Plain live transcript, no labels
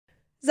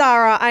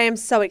Zara, I am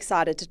so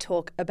excited to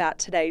talk about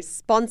today's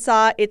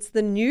sponsor. It's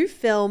the new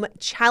film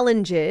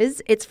Challenges.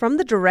 It's from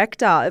the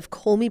director of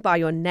Call Me By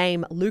Your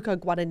Name, Luca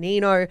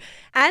Guadagnino,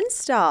 and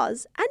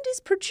stars and is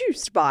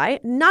produced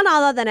by none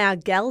other than our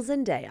gal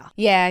Zendaya.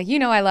 Yeah, you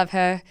know I love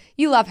her.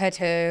 You love her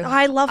too.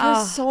 I love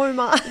her so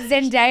much.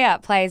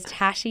 Zendaya plays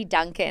Tashi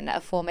Duncan,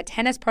 a former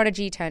tennis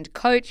prodigy turned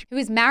coach who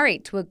is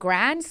married to a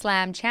Grand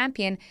Slam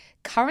champion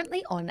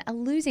currently on a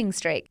losing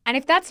streak. And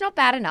if that's not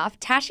bad enough,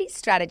 Tashi's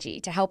strategy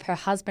to help her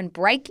husband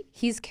break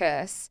his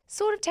curse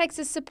sort of takes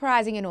a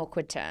surprising and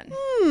awkward turn.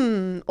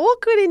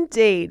 Awkward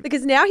indeed,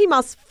 because now he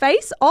must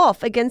face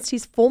off against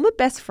his former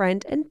best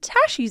friend and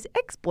Tashi's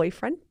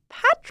ex-boyfriend,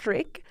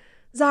 Patrick.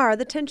 Zara,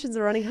 the tensions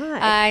are running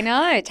high. I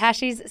know.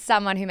 Tashi's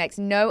someone who makes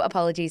no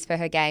apologies for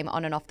her game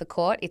on and off the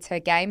court. It's her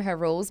game, her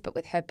rules, but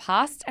with her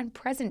past and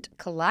present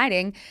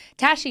colliding,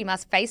 Tashi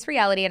must face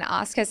reality and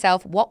ask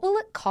herself, what will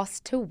it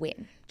cost to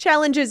win?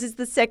 Challenges is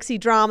the sexy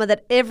drama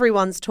that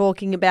everyone's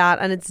talking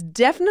about, and it's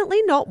definitely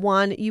not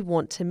one you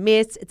want to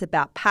miss. It's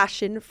about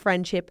passion,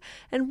 friendship,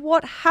 and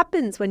what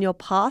happens when your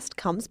past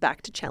comes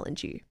back to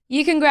challenge you.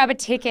 You can grab a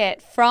ticket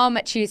from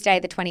Tuesday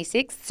the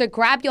 26th, so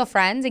grab your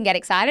friends and get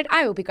excited.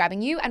 I will be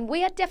grabbing you, and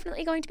we are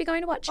definitely going to be going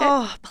to watch it.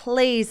 Oh,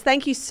 please.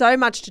 Thank you so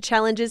much to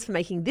Challenges for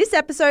making this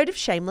episode of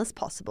Shameless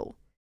possible.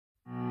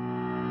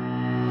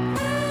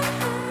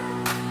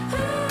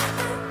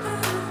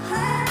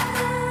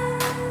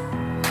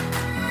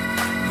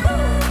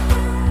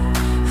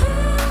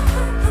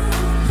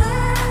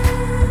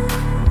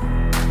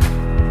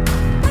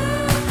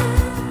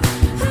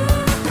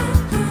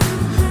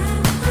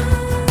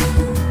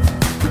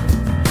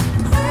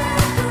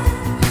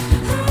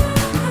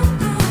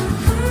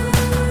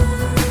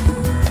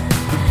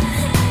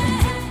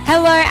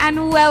 Hello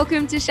and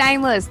welcome to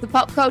Shameless, the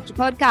pop culture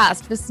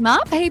podcast for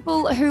smart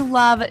people who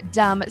love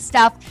dumb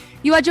stuff.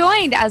 You are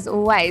joined, as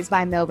always,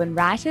 by Melbourne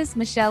writers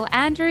Michelle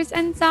Andrews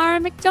and Zara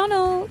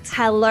McDonald.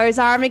 Hello,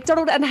 Zara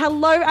McDonald, and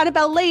hello,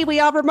 Annabelle Lee. We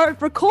are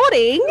remote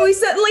recording. We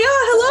certainly are.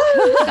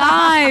 Hello.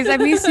 Guys, I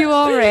miss you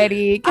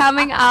already.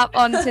 Coming up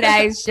on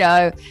today's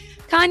show,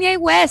 Kanye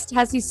West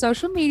has his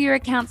social media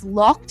accounts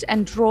locked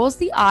and draws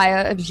the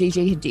ire of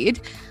Gigi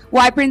Hadid.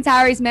 Why Prince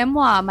Harry's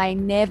memoir may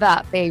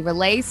never be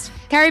released.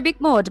 Carrie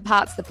Bickmore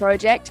departs the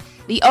project.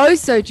 The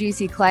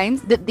oh-so-juicy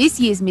claims that this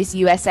year's Miss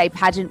USA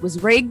pageant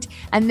was rigged.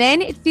 And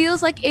then it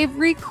feels like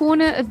every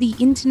corner of the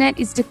internet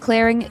is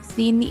declaring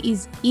Thin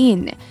is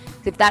in.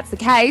 If that's the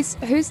case,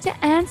 who's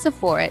to answer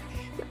for it?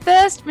 But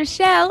first,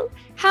 Michelle,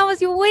 how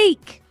was your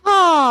week?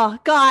 Oh,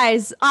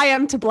 guys, I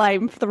am to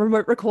blame for the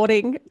remote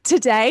recording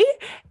today.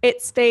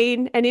 It's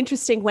been an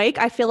interesting week.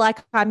 I feel like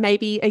I'm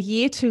maybe a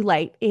year too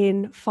late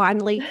in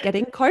finally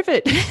getting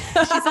COVID.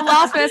 She's the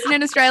last person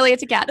in Australia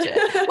to catch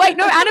it. Wait,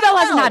 no, Annabelle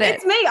hasn't had it.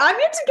 It's me. I'm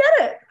yet to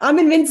get it. I'm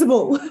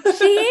invincible.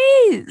 She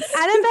is.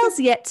 Annabelle's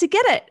yet to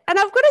get it. And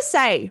I've got to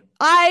say,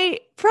 I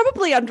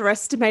probably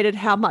underestimated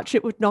how much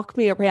it would knock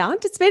me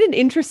around. It's been an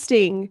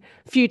interesting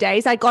few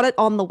days. I got it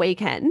on the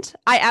weekend.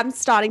 I am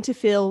starting to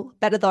feel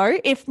better though.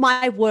 If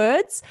my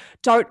words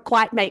don't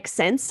quite make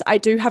sense, I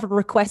do have a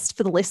request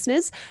for the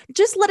listeners.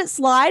 Just let it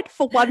slide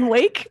for 1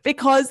 week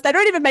because they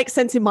don't even make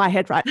sense in my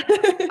head, right?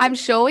 I'm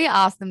sure we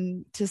ask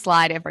them to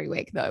slide every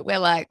week though. We're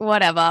like,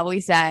 whatever we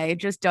say,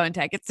 just don't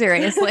take it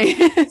seriously.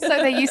 So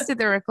they're used to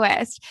the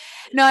request.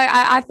 No,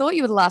 I thought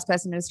you were the last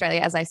person in Australia,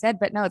 as I said,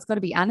 but no, it's got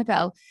to be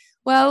Annabelle.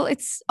 Well,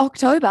 it's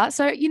October.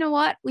 So you know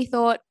what? We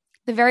thought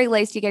the very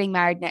least you're getting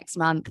married next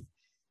month.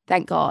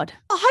 Thank God.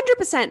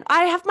 100%.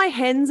 I have my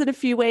hens in a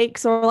few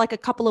weeks or like a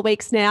couple of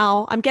weeks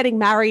now. I'm getting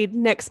married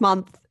next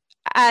month.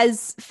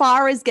 As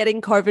far as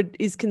getting COVID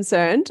is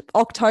concerned,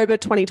 October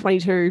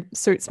 2022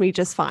 suits me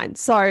just fine.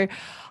 So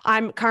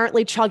I'm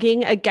currently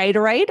chugging a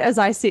Gatorade as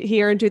I sit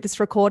here and do this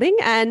recording,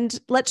 and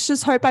let's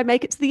just hope I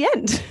make it to the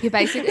end.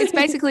 It's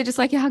basically just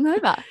like you're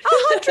hungover. 100%.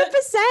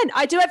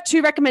 I do have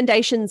 2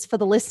 recommendations for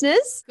the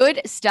listeners.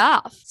 Good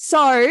stuff.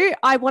 So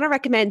I want to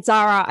recommend,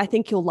 Zara, I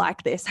think you'll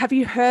like this. Have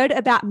you heard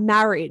about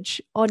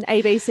Marriage on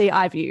ABC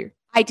iView?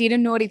 I did a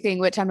naughty thing,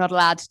 which I'm not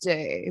allowed to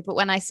do. But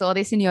when I saw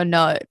this in your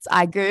notes,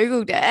 I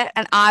Googled it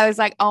and I was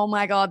like, oh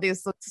my God,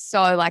 this looks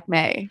so like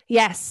me.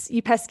 Yes,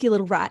 you pesky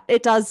little rat.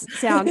 It does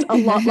sound a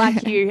lot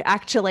like you,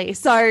 actually.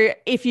 So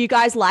if you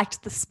guys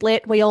liked The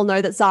Split, we all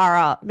know that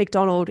Zara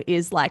McDonald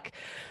is like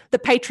the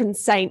patron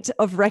saint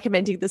of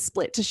recommending The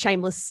Split to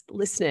shameless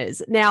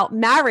listeners. Now,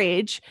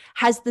 Marriage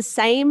has the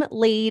same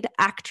lead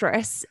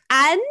actress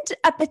and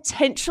a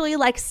potentially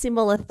like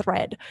similar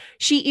thread.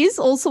 She is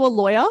also a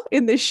lawyer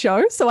in this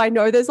show, so I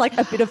know there's like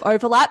a bit of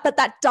overlap, but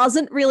that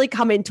doesn't really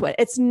come into it.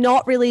 It's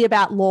not really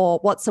about law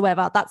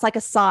whatsoever. That's like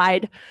a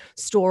side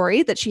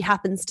story that she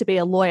happens to be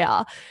a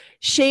lawyer.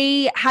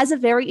 She has a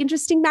very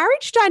interesting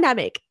marriage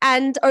dynamic,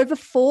 and over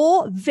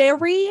 4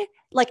 very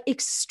like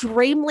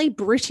extremely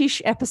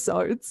British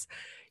episodes,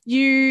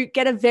 you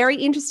get a very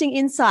interesting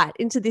insight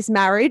into this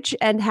marriage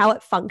and how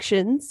it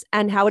functions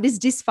and how it is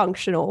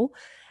dysfunctional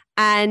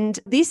And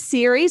this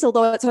series,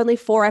 although it's only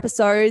 4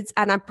 episodes,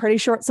 and I'm pretty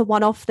sure it's a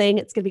one-off thing,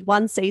 it's going to be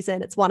one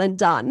season, it's one and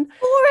done.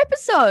 4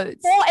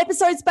 episodes. 4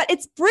 episodes, but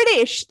it's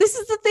British. This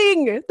is the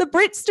thing. The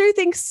Brits do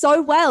things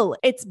so well.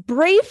 It's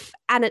brief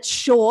and it's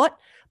short,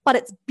 but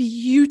it's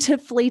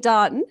beautifully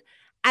done.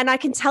 And I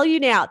can tell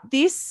you now,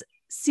 this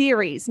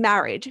series,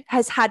 Marriage,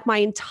 has had my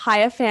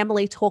entire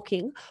family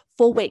talking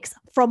for weeks,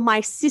 from my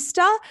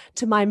sister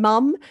to my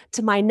mum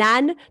to my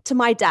nan to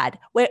my dad.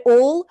 We're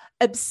all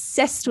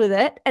obsessed with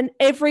it. And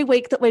every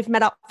week that we've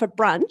met up for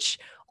brunch,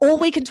 all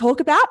we can talk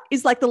about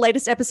is like the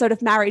latest episode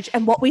of Marriage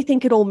and what we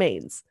think it all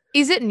means.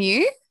 Is it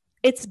new?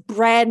 It's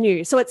brand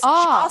new. So it's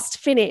just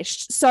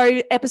finished.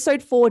 So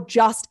episode 4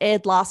 just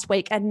aired last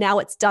week and now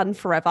it's done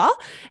forever.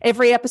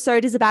 Every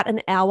episode is about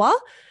an hour.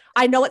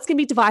 I know it's going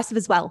to be divisive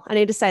as well. I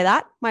need to say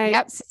that.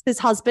 My sister's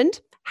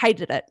husband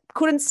hated it.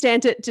 Couldn't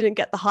stand it. Didn't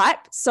get the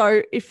hype.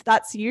 So if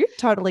that's you,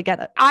 totally get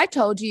it. I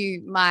told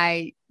you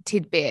my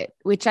tidbit,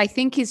 which I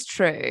think is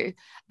true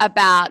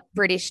about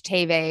British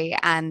TV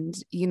and,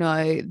 you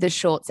know, the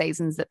short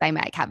seasons that they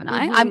make, haven't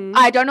I?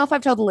 I don't know if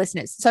I've told the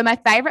listeners. So my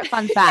favorite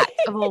fun fact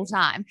of all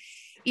time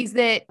is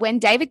that when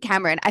David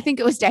Cameron, I think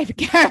it was David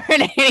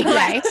Cameron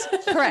anyway,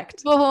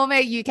 correct, former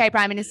UK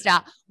Prime Minister,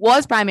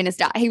 was Prime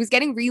Minister, he was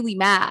getting really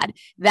mad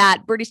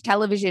that British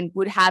television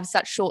would have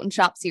such short and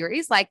sharp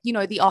series. Like, you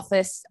know, The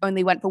Office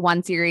only went for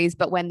 1 series,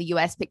 but when the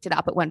US picked it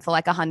up, it went for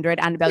like 100.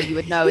 Annabelle, you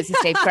would know, as a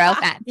Steve Carell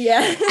fan.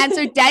 Yeah. And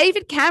so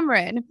David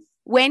Cameron,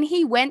 when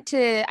he went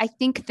to, I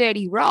think,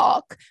 30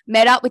 Rock,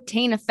 met up with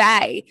Tina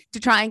Fey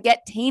to try and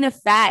get Tina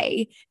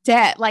Fey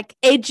to like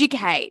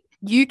educate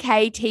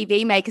UK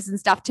TV makers and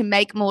stuff to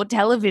make more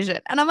television.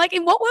 And I'm like,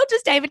 in what world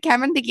does David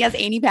Cameron think he has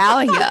any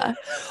power here?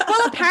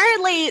 Well,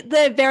 apparently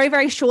the very,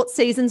 very short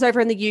seasons over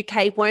in the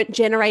UK weren't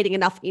generating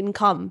enough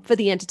income for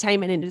the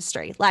entertainment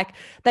industry. Like,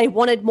 they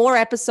wanted more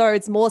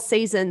episodes, more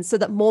seasons, so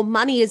that more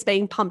money is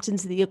being pumped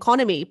into the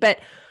economy. But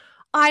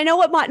I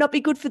know it might not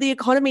be good for the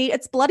economy.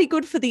 It's bloody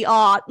good for the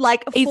art.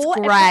 Like, it's 4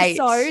 great.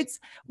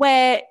 episodes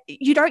where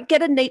you don't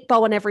get a neat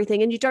bow on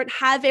everything and you don't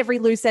have every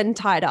loose end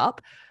tied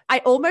up. I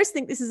almost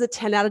think this is a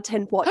 10 out of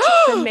 10 watch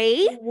for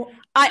me.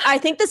 I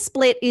think The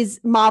Split is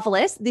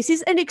marvelous. This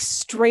is an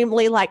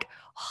extremely like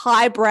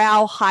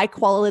highbrow, high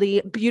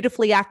quality,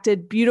 beautifully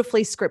acted,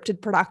 beautifully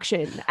scripted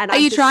production. And are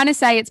you trying to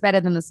say it's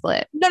better than The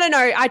Split? No.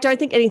 I don't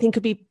think anything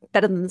could be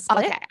better than The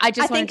Split. Okay, I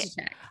wanted to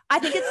check. I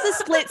think it's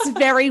The Split's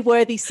very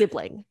worthy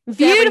sibling.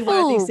 Beautiful.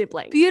 Very worthy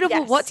sibling. Beautiful.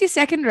 Yes. What's your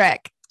second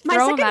rec? My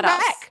second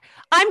rec.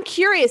 I'm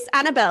curious,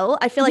 Annabelle,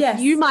 I feel like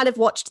you might have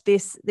watched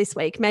this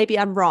week. Maybe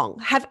I'm wrong.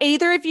 Have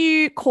either of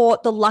you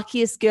caught The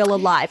Luckiest Girl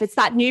Alive? It's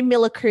that new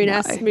Mila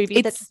Kunis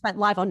movie that just went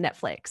live on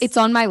Netflix. It's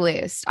on my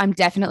list. I'm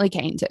definitely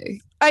keen to.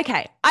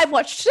 Okay, I've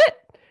watched it.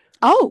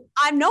 Oh.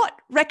 I'm not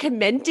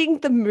recommending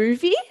the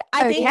movie.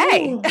 I think.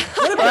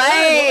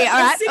 Hey, all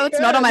right. Oh,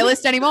 it's not on my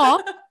list anymore.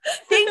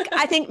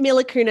 I think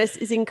Mila Kunis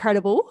is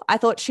incredible. I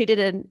thought she did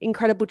an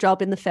incredible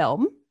job in the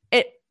film.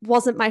 It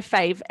wasn't my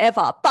fave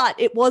ever, but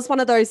it was one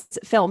of those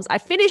films. I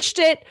finished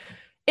it.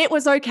 It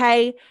was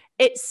okay.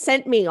 It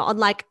sent me on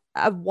like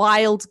a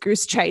wild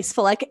goose chase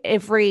for like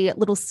every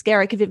little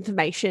skerrick of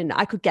information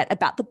I could get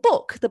about the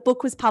book. The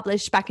book was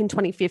published back in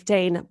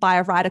 2015 by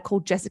a writer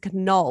called Jessica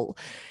Knoll.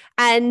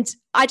 And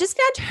I just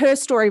found her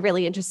story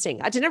really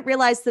interesting. I didn't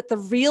realize that the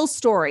real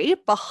story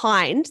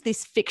behind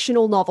this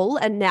fictional novel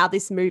and now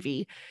this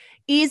movie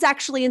is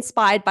actually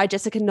inspired by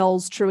Jessica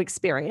Knoll's true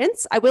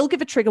experience. I will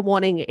give a trigger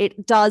warning.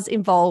 It does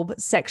involve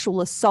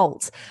sexual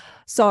assault.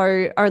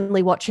 So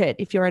only watch it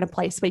if you're in a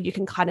place where you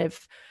can kind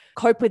of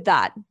cope with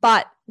that.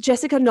 But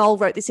Jessica Knoll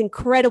wrote this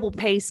incredible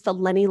piece for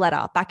Lenny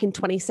Letter back in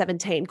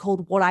 2017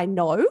 called What I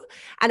Know.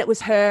 And it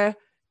was her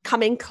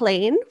coming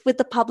clean with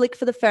the public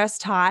for the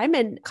first time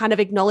and kind of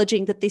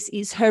acknowledging that this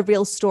is her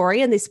real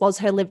story and this was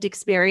her lived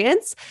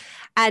experience.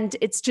 And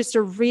it's just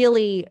a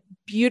really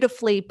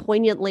beautifully,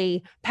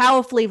 poignantly,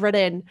 powerfully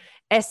written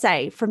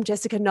essay from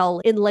Jessica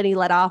Knoll in Lenny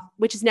Letter,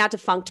 which is now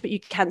defunct, but you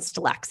can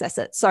still access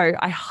it. So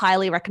I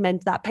highly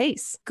recommend that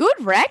piece. Good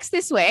Rex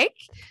this week.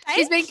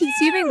 She's been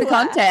consuming the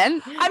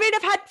content. I mean,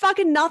 I've had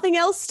fucking nothing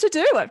else to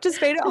do. I've just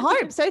been at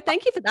home. So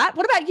thank you for that.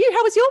 What about you?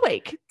 How was your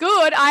week?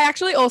 Good. I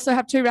actually also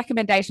have 2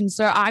 recommendations.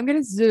 So I'm going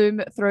to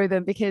zoom through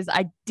them because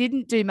I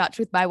didn't do much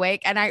with my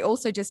week and I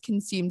also just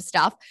consumed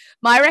stuff.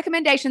 My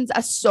recommendations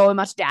are so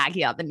much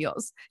daggier than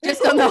yours,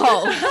 just on the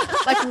whole,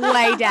 like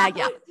way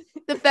daggier.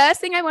 The first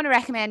thing I want to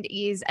recommend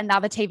is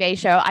another TV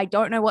show. I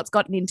don't know what's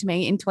gotten into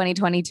me in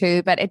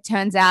 2022, but it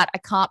turns out I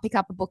can't pick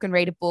up a book and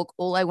read a book.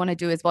 All I want to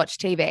do is watch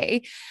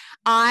TV.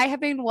 I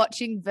have been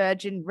watching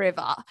Virgin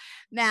River.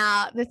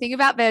 Now, the thing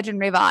about Virgin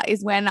River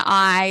is when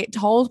I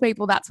told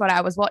people that's what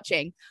I was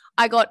watching,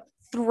 I got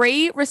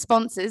 3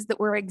 responses that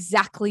were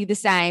exactly the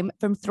same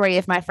from 3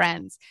 of my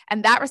friends.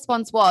 And that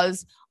response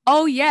was,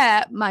 oh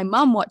yeah, my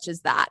mum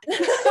watches that.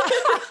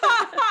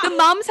 The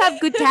mums have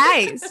good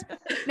taste.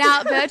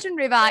 Now, Virgin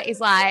River is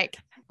like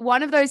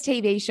one of those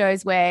TV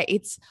shows where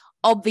it's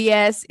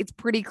obvious. It's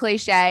pretty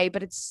cliche,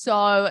 but it's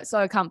so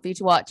comfy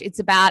to watch. It's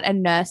about a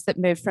nurse that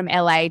moved from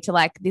LA to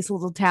like this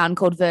little town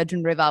called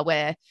Virgin River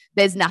where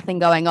there's nothing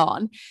going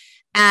on.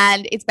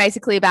 And it's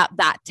basically about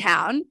that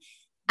town.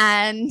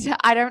 And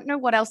I don't know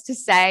what else to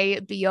say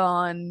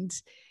beyond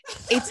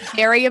it's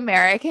very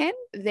American.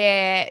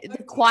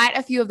 Quite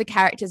a few of the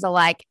characters are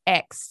like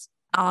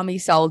ex-army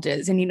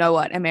soldiers, and you know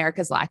what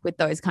America's like with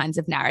those kinds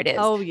of narratives.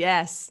 Oh,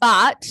 yes.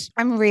 But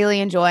I'm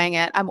really enjoying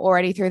it. I'm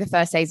already through the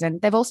first season.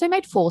 They've also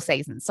made 4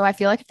 seasons. So I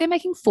feel like if they're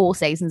making 4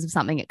 seasons of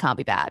something, it can't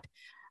be bad.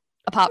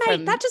 Apart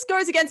from that just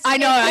goes against I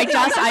know, I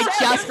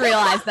just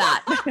realized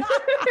that.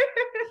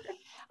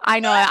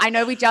 I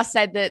know we just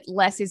said that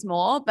less is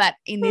more, but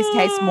in this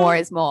case, more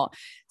is more.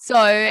 So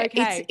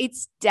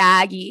it's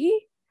daggy.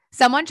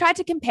 Someone tried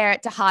to compare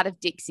it to Heart of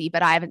Dixie,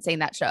 but I haven't seen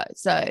that show.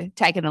 So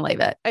take it and leave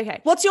it. Okay.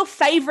 What's your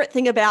favorite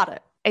thing about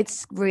it?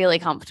 It's really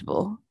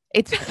comfortable.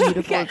 It's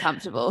beautiful and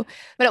comfortable,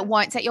 but it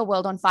won't set your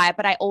world on fire.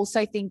 But I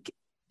also think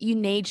you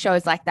need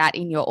shows like that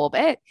in your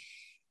orbit.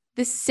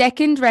 The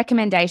second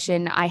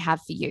recommendation I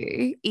have for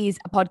you is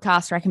a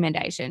podcast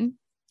recommendation.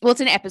 Well, it's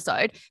an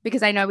episode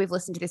because I know we've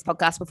listened to this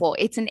podcast before.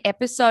 It's an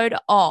episode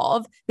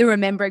of The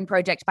Remembering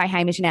Project by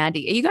Hamish and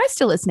Andy. Are you guys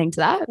still listening to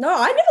that? No,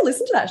 I never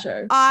listened to that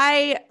show.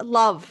 I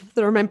love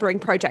The Remembering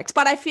Project,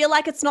 but I feel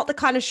like it's not the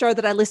kind of show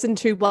that I listen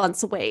to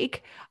once a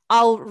week.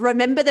 I'll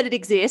remember that it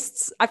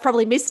exists. I've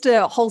probably missed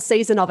a whole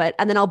season of it,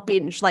 and then I'll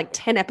binge like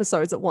 10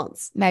 episodes at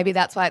once. Maybe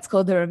that's why it's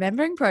called The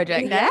Remembering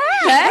Project. Yeah.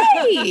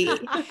 Hey!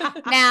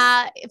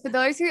 Now, for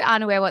those who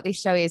aren't aware what this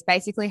show is,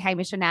 basically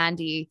Hamish and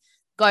Andy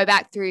go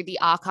back through the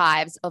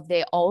archives of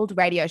their old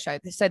radio show.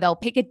 So they'll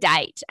pick a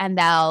date and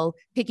they'll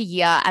pick a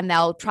year and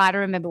they'll try to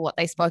remember what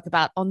they spoke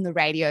about on the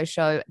radio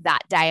show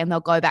that day, and they'll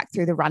go back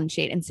through the run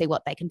sheet and see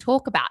what they can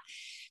talk about.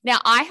 Now,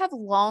 I have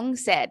long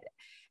said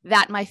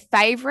that my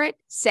favorite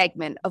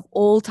segment of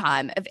all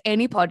time, of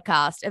any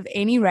podcast, of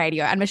any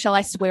radio, and Michelle,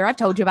 I swear I've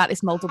told you about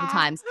this multiple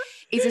times,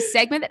 is a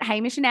segment that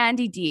Hamish and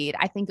Andy did.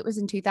 I think it was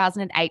in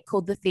 2008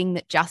 called The Thing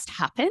That Just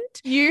Happened.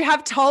 You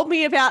have told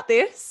me about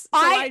this. So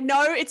I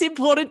know it's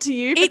important to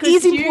you. It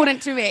is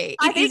important to me.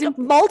 I think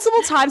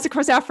multiple times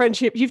across our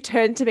friendship, you've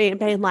turned to me and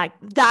been like,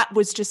 that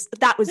was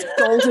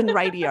golden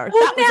radio.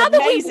 Well, that was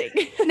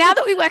amazing. Now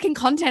that we work in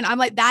content, I'm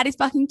like, that is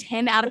fucking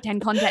 10 out of 10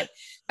 content.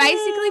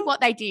 Basically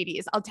what they did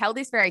is, I'll tell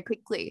this very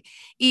quickly,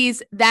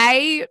 is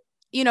they,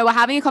 were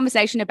having a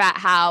conversation about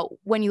how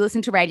when you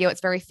listen to radio,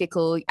 it's very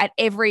fickle. At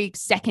every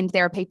second,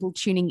 there are people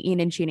tuning in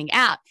and tuning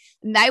out.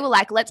 And they were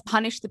like, let's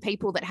punish the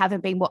people that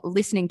haven't been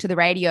listening to the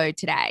radio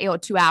today or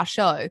to our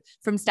show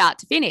from start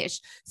to finish.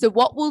 So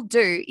what we'll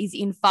do is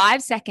in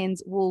 5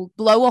 seconds, we'll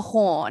blow a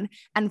horn.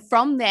 And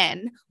from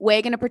then,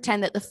 we're going to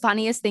pretend that the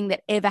funniest thing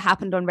that ever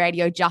happened on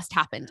radio just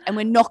happened. And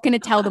we're not going to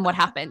tell them what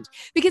happened,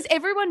 because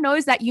everyone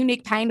knows that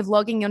unique pain of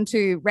logging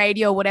onto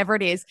radio, whatever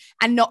it is,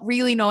 and not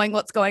really knowing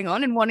what's going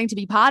on and wanting to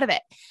be part of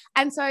it.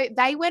 And so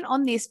they went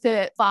on this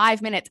for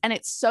 5 minutes, and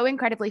it's so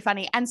incredibly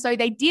funny. And so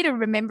they did a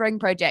remembering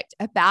project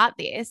about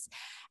this.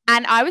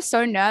 And I was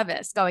so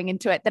nervous going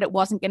into it that it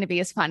wasn't going to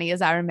be as funny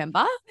as I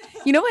remember.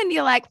 You know, when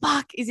you're like,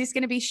 fuck, is this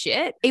going to be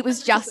shit? It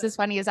was just as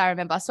funny as I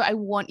remember. So I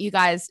want you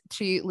guys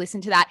to listen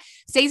to that.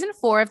 Season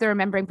 4 of the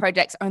Remembering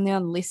Project's only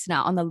on the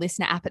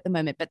Listener app at the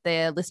moment, but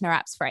the Listener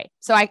app's free.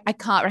 So I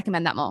can't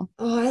recommend that more.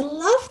 Oh, I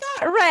love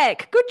that.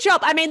 Rec, good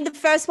job. I mean, the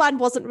first one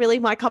wasn't really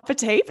my cup of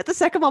tea, but the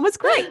second one was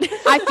great.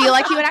 I feel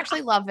like you would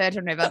actually love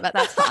Virgin River, but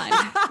that's fine.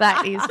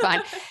 That is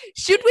fine.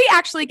 Should we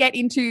actually get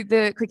into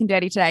the quick and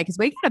dirty today? Because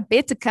we got a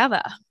bit to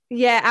cover.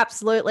 Yeah,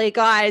 absolutely.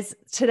 Guys,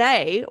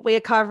 today we are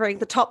covering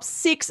the top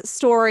 6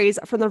 stories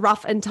from the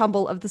rough and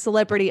tumble of the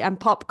celebrity and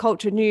pop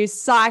culture news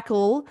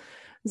cycle.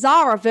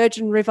 Zara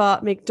Virgin River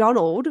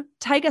McDonald,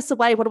 take us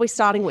away. What are we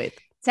starting with?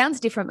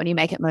 Sounds different when you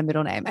make it my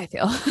middle name, I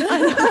feel.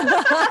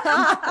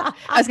 I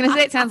was going to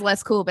say it sounds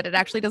less cool, but it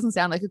actually doesn't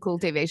sound like a cool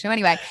TV show.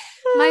 Anyway,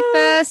 my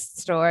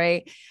first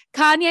story,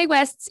 Kanye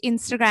West's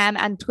Instagram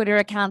and Twitter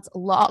accounts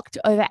locked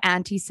over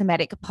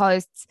anti-Semitic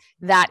posts.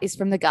 That is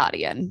from The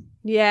Guardian.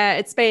 Yeah,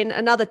 it's been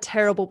another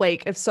terrible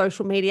week of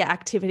social media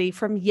activity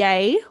from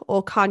Ye,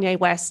 or Kanye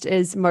West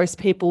as most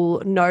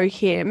people know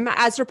him.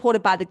 As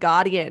reported by The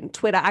Guardian,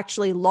 Twitter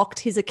actually locked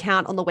his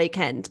account on the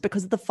weekend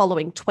because of the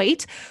following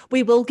tweet.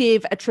 We will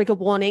give a trigger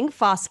warning.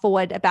 Fast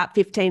forward about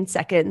 15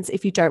 seconds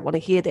if you don't want to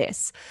hear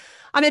this.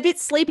 I'm a bit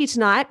sleepy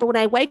tonight, but when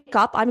I wake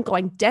up, I'm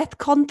going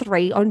DEFCON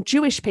 3 on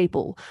Jewish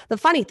people. The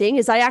funny thing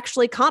is I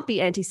actually can't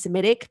be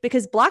anti-Semitic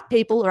because black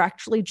people are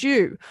actually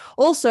Jew.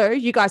 Also,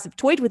 you guys have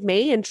toyed with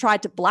me and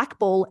tried to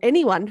blackball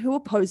anyone who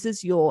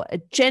opposes your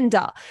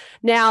agenda.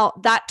 Now,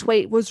 that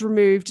tweet was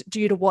removed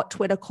due to what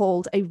Twitter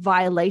called a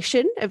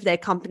violation of their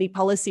company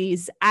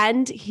policies,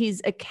 and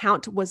his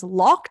account was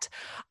locked.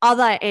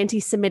 Other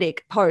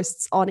anti-Semitic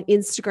posts on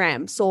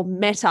Instagram saw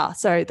Meta,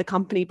 so the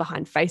company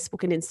behind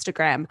Facebook and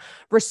Instagram,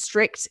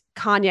 restrict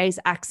Kanye's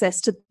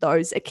access to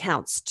those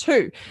accounts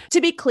too.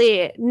 To be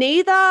clear,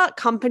 neither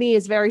company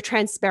is very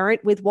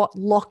transparent with what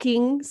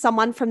locking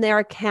someone from their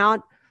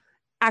account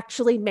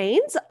actually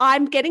means.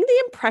 I'm getting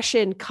the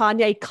impression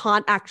Kanye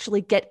can't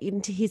actually get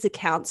into his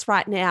accounts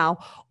right now.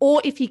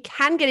 Or if he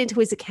can get into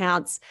his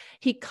accounts,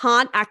 he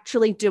can't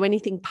actually do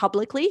anything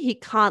publicly. He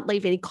can't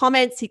leave any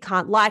comments. He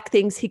can't like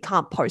things. He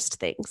can't post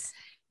things.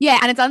 Yeah,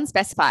 and it's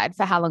unspecified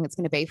for how long it's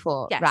going to be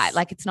for, Yes. right?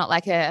 Like it's not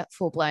like a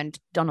full-blown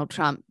Donald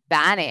Trump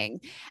banning.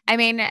 I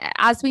mean,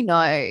 as we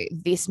know,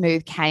 this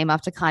move came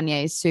after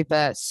Kanye's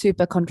super,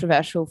 super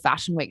controversial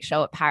Fashion Week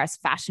show at Paris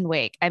Fashion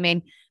Week. I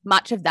mean,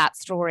 much of that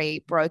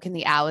story broke in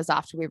the hours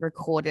after we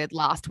recorded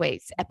last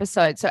week's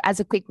episode. So as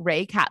a quick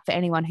recap for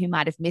anyone who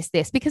might have missed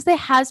this, because there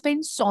has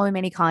been so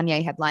many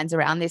Kanye headlines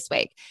around this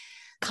week,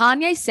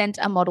 Kanye sent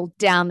a model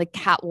down the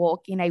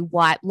catwalk in a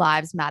White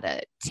Lives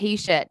Matter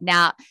t-shirt.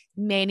 Now,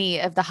 many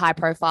of the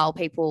high-profile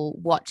people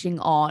watching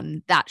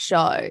on that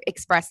show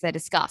expressed their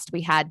disgust.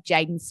 We had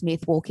Jaden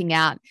Smith walking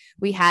out.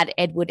 We had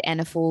Edward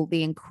Enninful,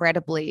 the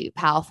incredibly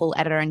powerful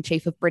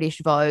editor-in-chief of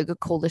British Vogue,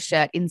 call the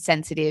shirt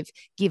insensitive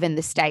given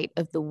the state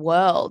of the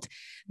world.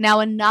 Now,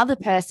 another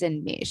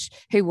person, Mish,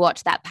 who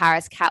watched that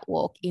Paris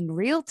catwalk in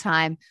real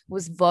time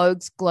was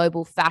Vogue's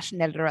global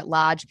fashion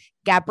editor-at-large,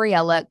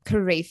 Gabriella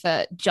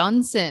Carifa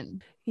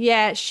Johnson.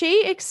 Yeah,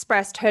 she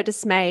expressed her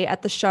dismay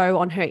at the show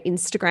on her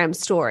Instagram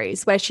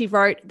stories, where she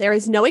wrote, "There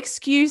is no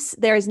excuse,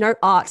 there is no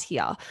art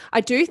here.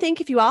 I do think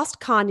if you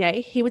asked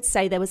Kanye, he would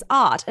say there was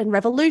art and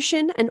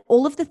revolution and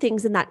all of the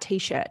things in that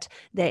t-shirt.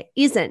 There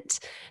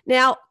isn't."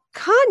 Now,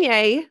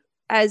 Kanye,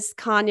 as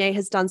Kanye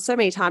has done so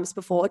many times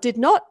before, did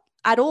not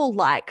at all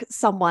like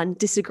someone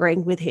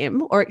disagreeing with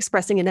him or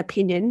expressing an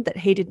opinion that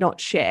he did not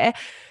share.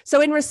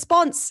 So in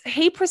response,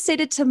 he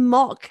proceeded to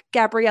mock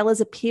Gabriella's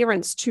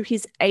appearance to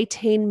his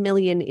 18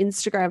 million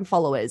Instagram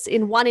followers.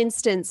 In one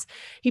instance,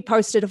 he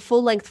posted a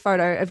full-length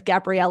photo of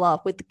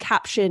Gabriella with the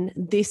caption,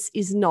 "This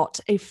is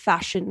not a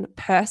fashion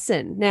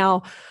person."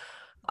 Now,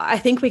 I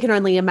think we can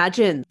only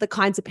imagine the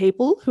kinds of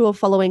people who are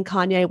following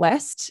Kanye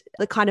West,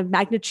 the kind of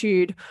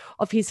magnitude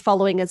of his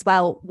following as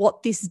well,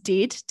 what this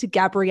did to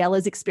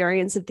Gabriella's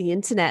experience of the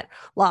internet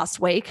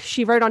last week.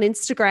 She wrote on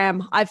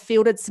Instagram, "I've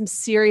fielded some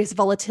serious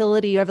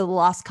volatility over the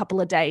last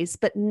couple of days,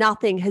 but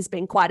nothing has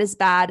been quite as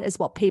bad as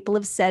what people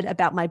have said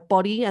about my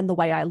body and the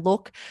way I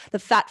look. The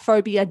fat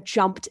phobia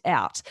jumped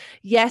out.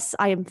 Yes,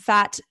 I am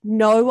fat.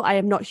 No, I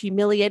am not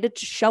humiliated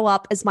to show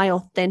up as my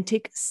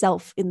authentic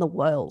self in the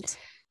world."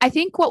 I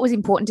think what was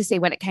important to see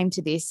when it came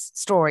to this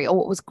story, or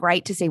what was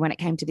great to see when it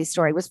came to this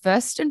story, was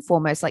first and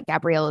foremost like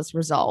Gabriella's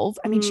resolve.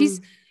 I mean,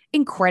 she's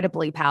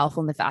incredibly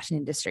powerful in the fashion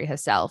industry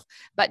herself,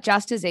 but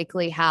just as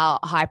equally how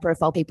high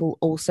profile people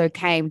also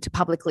came to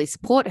publicly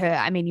support her.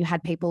 I mean, you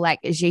had people like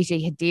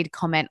Gigi Hadid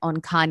comment on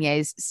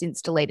Kanye's since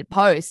deleted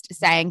post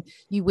saying,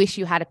 "You wish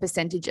you had a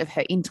percentage of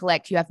her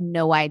intellect. You have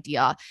no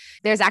idea.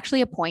 There's actually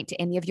a point to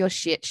any of your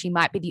shit. She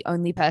might be the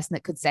only person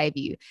that could save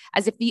you.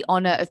 As if the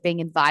honor of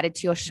being invited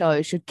to your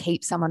show should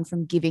keep someone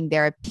from giving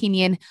their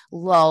opinion.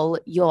 Lol,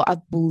 you're a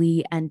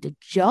bully and a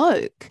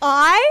joke."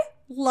 I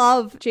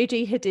love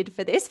Gigi Hadid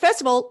for this.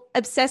 First of all,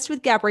 obsessed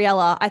with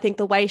Gabriella. I think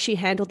the way she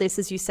handled this,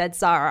 as you said,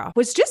 Zara,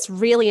 was just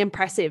really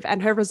impressive.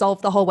 And her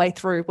resolve the whole way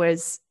through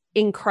was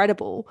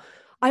incredible.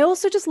 I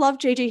also just love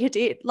Gigi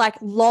Hadid. Like,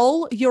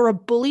 lol, you're a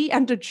bully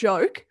and a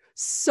joke.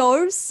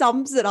 So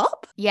sums it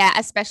up. Yeah,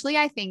 especially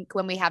I think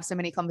when we have so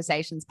many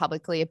conversations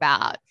publicly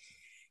about,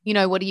 you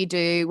know, what do you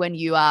do when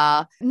you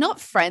are not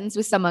friends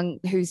with someone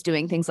who's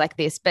doing things like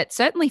this, but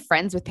certainly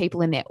friends with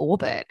people in their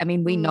orbit. I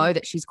mean, we know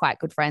that she's quite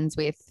good friends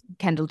with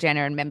Kendall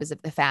Jenner and members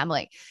of the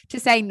family.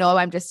 To say, no,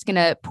 I'm just going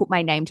to put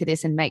my name to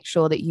this and make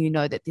sure that you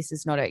know that this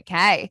is not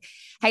okay.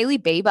 Hailey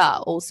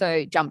Bieber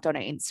also jumped on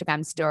her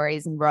Instagram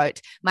stories and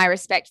wrote, "My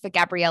respect for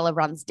Gabriella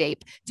runs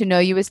deep. To know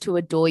you is to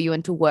adore you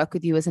and to work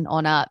with you is an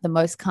honor. The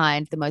most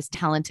kind, the most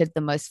talented,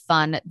 the most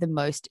fun, the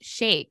most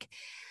chic."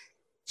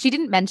 She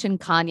didn't mention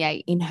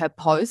Kanye in her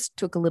post,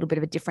 took a little bit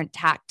of a different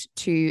tact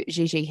to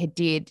Gigi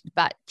Hadid,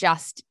 but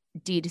just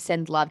did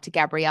send love to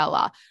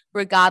Gabriella.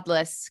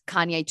 Regardless,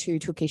 Kanye too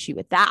took issue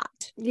with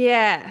that.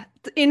 Yeah.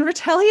 In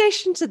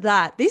retaliation to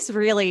that, this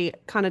really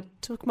kind of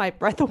took my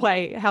breath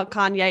away, how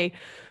Kanye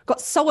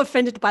got so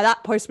offended by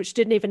that post, which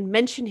didn't even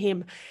mention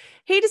him.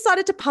 He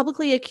decided to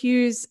publicly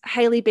accuse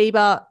Hailey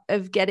Bieber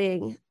of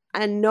getting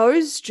a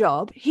nose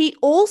job. He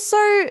also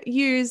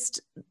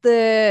used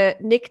the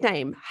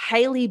nickname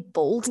Hailey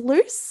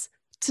Baldloose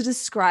to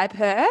describe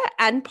her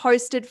and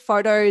posted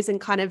photos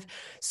and kind of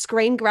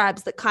screen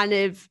grabs that kind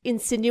of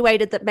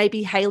insinuated that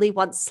maybe Hailey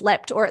once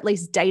slept or at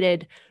least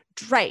dated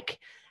Drake.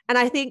 And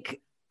I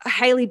think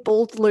Hailey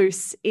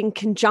Baldloose in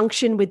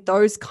conjunction with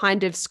those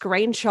kind of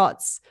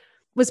screenshots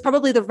was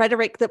probably the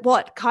rhetoric that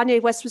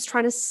Kanye West was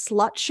trying to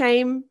slut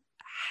shame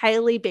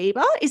Hailey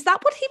Bieber. Is that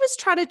what he was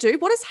trying to do?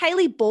 What does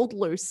Hailey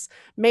Baldloose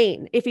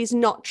mean if he's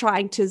not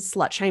trying to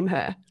slut shame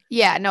her?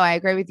 Yeah, no, I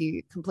agree with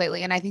you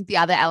completely. And I think the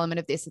other element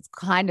of this, it's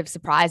kind of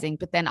surprising,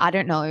 but then I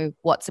don't know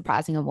what's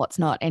surprising and what's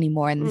not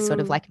anymore in this sort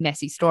of like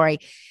messy story,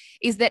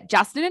 is that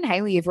Justin and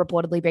Hailey have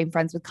reportedly been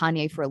friends with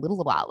Kanye for a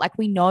little while. Like,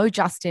 we know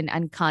Justin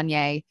and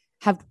Kanye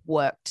have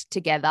worked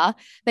together.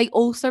 They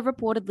also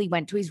reportedly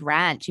went to his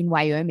ranch in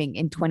Wyoming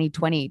in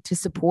 2020 to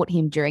support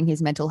him during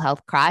his mental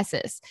health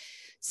crisis.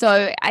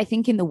 So I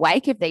think in the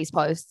wake of these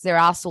posts, there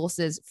are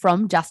sources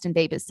from Justin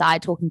Bieber's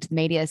side talking to the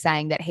media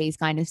saying that he's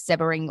kind of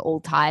severing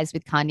all ties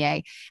with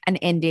Kanye and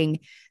ending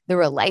the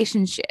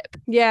relationship.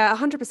 Yeah,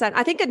 100%.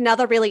 I think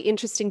another really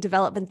interesting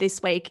development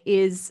this week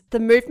is the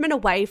movement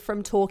away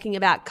from talking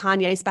about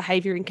Kanye's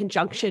behavior in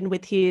conjunction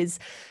with his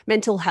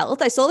mental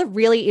health. I saw a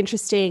really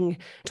interesting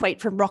tweet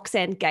from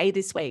Roxanne Gay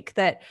this week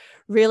that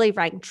really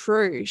rang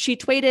true. She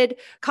tweeted,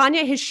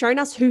 Kanye has shown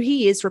us who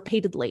he is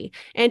repeatedly.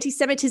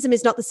 Anti-Semitism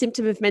is not the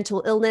symptom of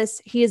mental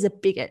illness. He is a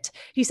bigot.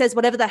 He says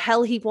whatever the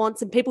hell he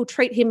wants and people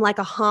treat him like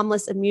a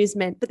harmless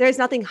amusement. But there is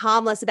nothing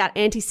harmless about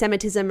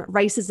anti-Semitism,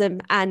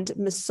 racism, and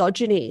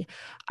misogyny.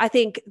 I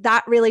think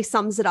that really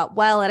sums it up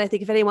well. And I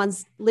think if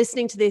anyone's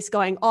listening to this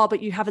going, oh,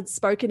 but you haven't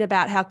spoken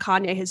about how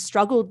Kanye has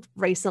struggled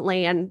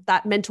recently and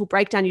that mental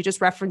breakdown you just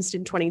referenced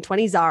in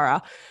 2020,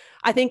 Zara,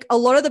 I think a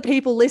lot of the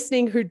people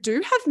listening who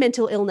do have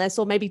mental illness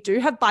or maybe do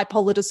have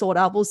bipolar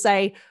disorder will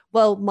say,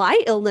 well,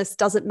 my illness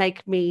doesn't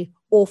make me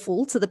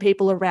awful to the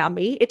people around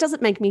me. It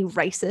doesn't make me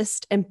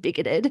racist and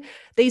bigoted.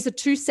 These are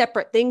two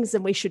separate things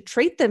and we should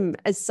treat them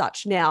as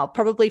such now.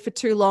 Probably for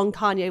too long,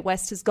 Kanye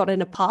West has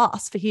gotten a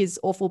pass for his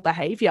awful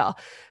behavior.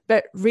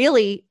 But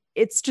really,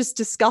 it's just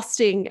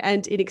disgusting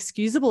and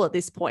inexcusable at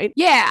this point.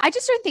 Yeah, I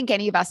just don't think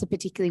any of us are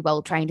particularly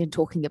well trained in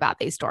talking about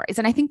these stories.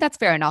 And I think that's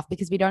fair enough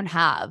because we don't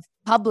have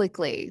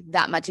publicly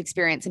that much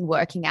experience in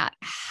working out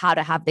how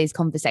to have these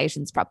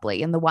conversations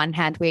properly. On the one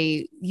hand,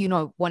 we,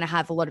 want to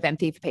have a lot of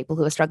empathy for people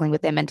who are struggling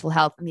with their mental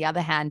health. On the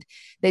other hand,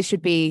 there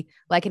should be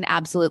like an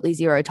absolutely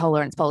zero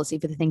tolerance policy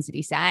for the things that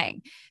he's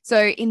saying.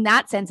 So in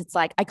that sense, it's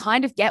like, I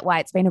kind of get why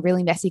it's been a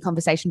really messy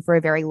conversation for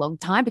a very long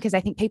time because I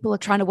think people are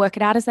trying to work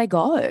it out as they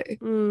go.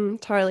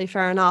 Totally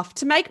fair enough.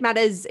 To make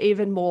matters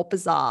even more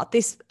bizarre,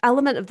 this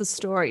element of the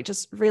story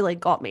just really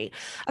got me.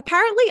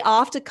 Apparently,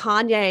 after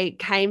Kanye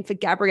came for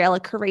Gabriella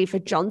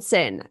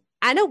Kareefa-Johnson,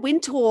 Anna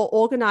Wintour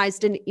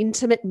organized an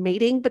intimate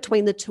meeting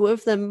between the two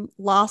of them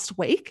last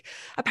week.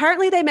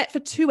 Apparently, they met for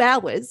 2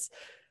 hours.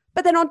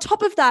 But then on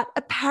top of that,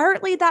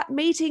 apparently that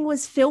meeting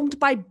was filmed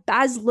by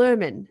Baz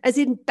Luhrmann, as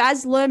in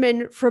Baz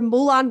Luhrmann from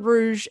Moulin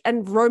Rouge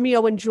and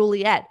Romeo and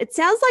Juliet. It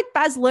sounds like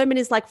Baz Luhrmann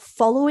is like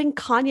following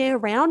Kanye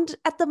around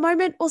at the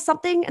moment or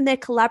something, and they're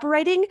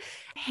collaborating.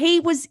 He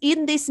was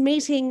in this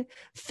meeting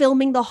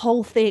filming the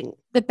whole thing.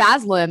 The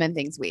Baz Luhrmann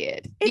thing's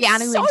weird. It's the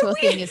Anna so Wintour weird.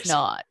 thing is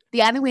not.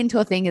 The Anna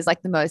Wintour thing is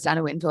like the most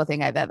Anna Wintour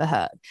thing I've ever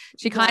heard.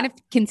 She kind of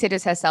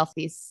considers herself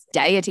this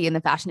deity in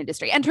the fashion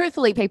industry. And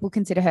truthfully, people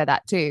consider her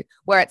that too,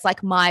 where it's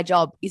like my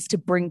job is to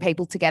bring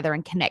people together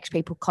and connect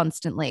people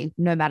constantly,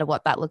 no matter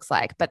what that looks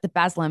like. But the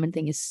Baz Luhrmann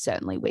thing is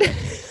certainly weird.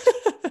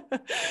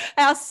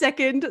 Our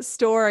second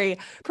story,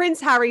 Prince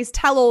Harry's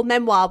tell-all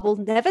memoir will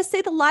never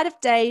see the light of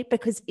day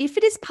because if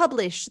it is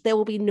published, there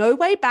will be no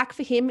way back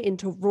for him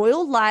into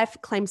royal life,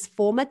 claims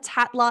former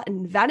Tatler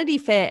and Vanity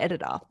Fair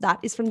editor. That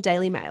is from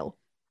Daily Mail.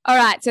 All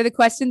right. So the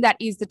question that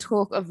is the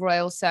talk of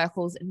royal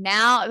circles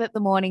now that the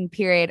mourning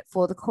period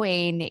for the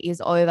Queen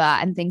is over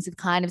and things have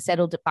kind of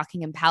settled at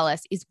Buckingham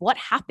Palace is what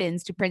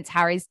happens to Prince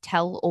Harry's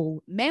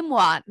tell-all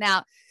memoir.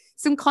 Now,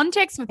 some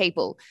context for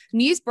people.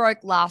 News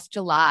broke last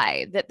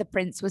July that the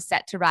prince was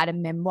set to write a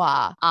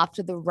memoir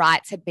after the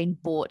rights had been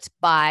bought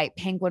by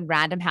Penguin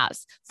Random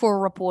House for a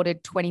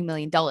reported $20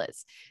 million.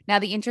 Now,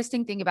 the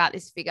interesting thing about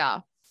this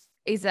figure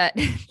is that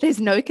there's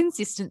no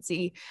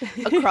consistency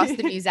across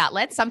the news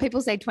outlets. Some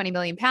people say 20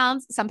 million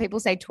pounds. Some people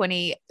say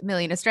 20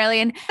 million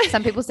Australian.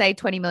 Some people say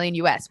 20 million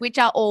US, which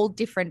are all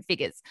different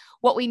figures.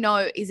 What we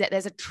know is that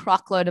there's a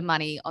truckload of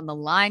money on the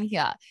line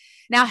here.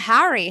 Now,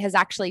 Harry has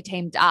actually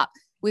teamed up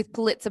with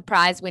Pulitzer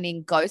Prize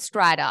winning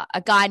ghostwriter,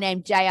 a guy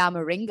named J.R.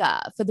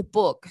 Moringa, for the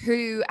book,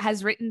 who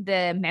has written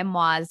the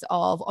memoirs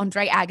of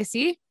Andre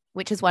Agassi,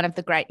 which is one of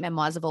the great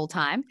memoirs of all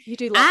time. You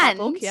do love that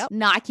book, and yep.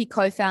 Nike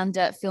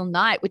co-founder Phil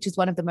Knight, which is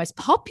one of the most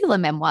popular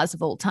memoirs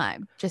of all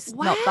time, just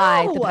not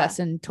by the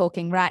person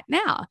talking right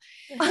now.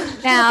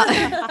 Now,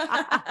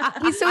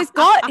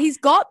 he's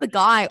got the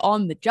guy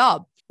on the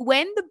job.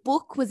 When the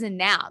book was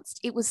announced,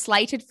 it was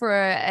slated for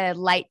a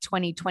late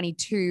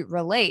 2022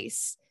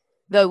 release,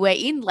 though we're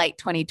in late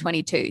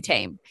 2022,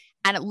 team.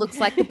 And it looks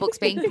like the book's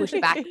being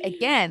pushed back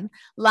again.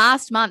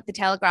 Last month, The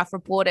Telegraph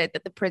reported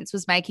that the prince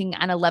was making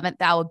an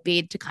 11th hour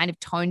bid to kind of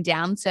tone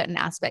down certain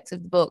aspects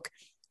of the book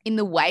in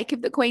the wake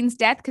of the Queen's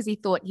death because he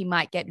thought he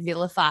might get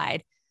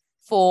vilified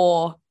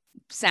for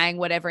saying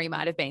whatever he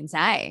might have been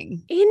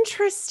saying.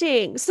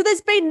 Interesting. So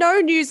there's been no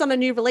news on a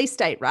new release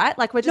date, right?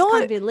 Like we're just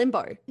kind of in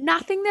limbo.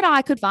 Nothing that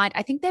I could find.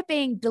 I think they're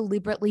being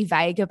deliberately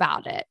vague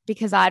about it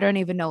because I don't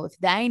even know if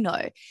they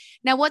know.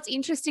 Now, what's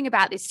interesting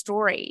about this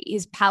story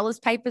is Palace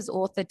Papers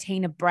author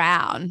Tina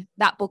Brown,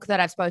 that book that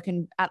I've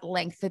spoken at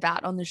length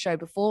about on the show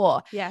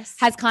before, yes,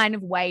 has kind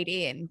of weighed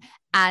in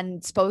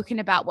and spoken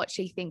about what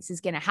she thinks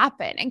is going to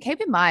happen. And keep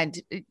in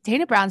mind,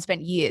 Tina Brown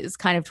spent years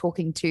kind of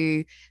talking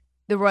to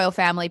the royal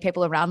family,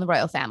 people around the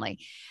royal family.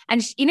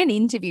 And in an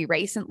interview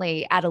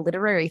recently at a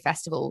literary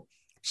festival,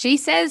 She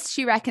says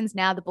she reckons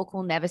now the book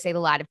will never see the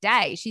light of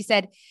day. She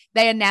said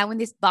they are now in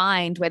this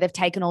bind where they've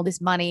taken all this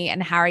money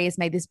and Harry has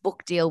made this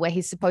book deal where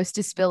he's supposed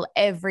to spill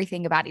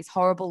everything about his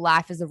horrible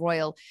life as a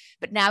royal.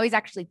 But now he's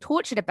actually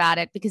tortured about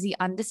it because he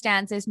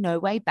understands there's no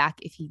way back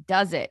if he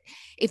does it.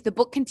 If the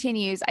book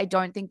continues, I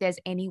don't think there's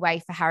any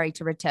way for Harry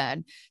to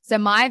return. So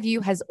my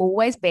view has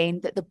always been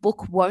that the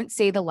book won't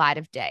see the light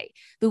of day.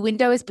 The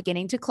window is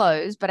beginning to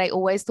close, but I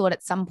always thought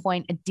at some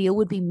point a deal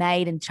would be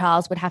made and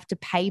Charles would have to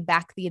pay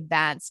back the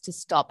advance to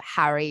stop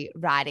Harry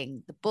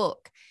writing the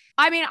book.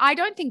 I mean, I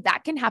don't think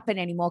that can happen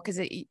anymore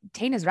because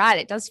Tina's right.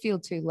 It does feel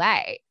too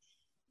late.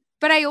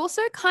 But I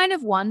also kind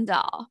of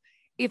wonder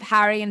if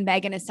Harry and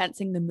Meghan are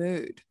sensing the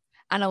mood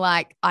and are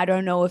like, I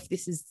don't know if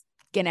this is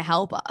going to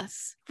help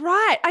us.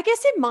 Right. I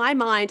guess in my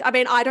mind, I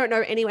mean, I don't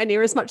know anywhere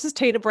near as much as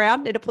Tina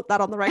Brown. Need to put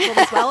that on the record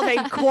as well. I'm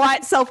being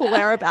quite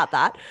self-aware about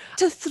that.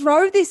 To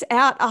throw this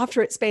out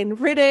after it's been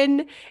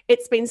written,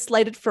 it's been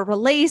slated for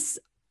release,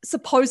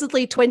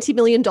 supposedly $20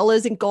 million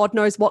in God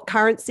knows what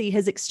currency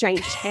has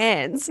exchanged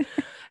hands.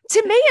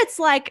 To me, it's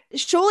like,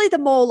 surely the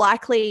more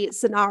likely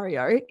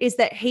scenario is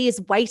that he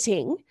is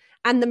waiting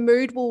and the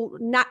mood will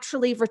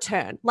naturally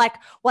return. Like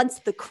once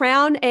the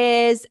crown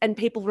airs and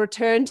people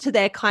return to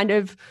their kind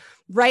of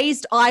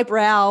raised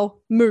eyebrow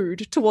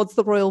mood towards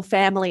the royal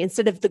family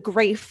instead of the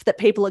grief that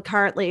people are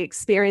currently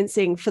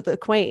experiencing for the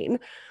Queen.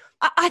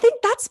 I think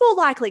that's more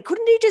likely.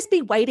 Couldn't he just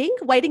be waiting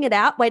it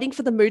out, waiting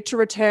for the mood to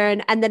return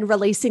and then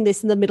releasing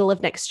this in the middle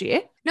of next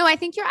year? No, I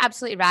think you're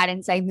absolutely right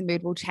in saying the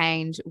mood will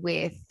change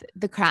with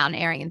the crown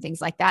airing and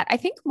things like that. I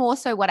think more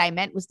so what I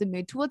meant was the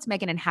mood towards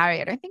Meghan and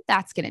Harry. I don't think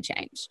that's going to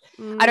change.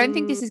 I don't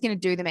think this is going to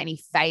do them any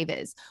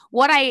favors.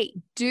 What I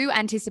do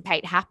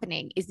anticipate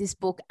happening is this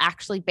book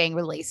actually being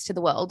released to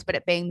the world, but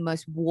it being the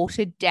most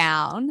watered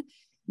down,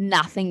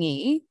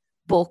 nothingy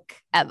book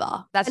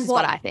ever. That's just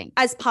what I think.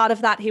 As part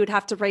of that, he would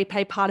have to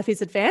repay part of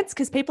his advance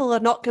because people are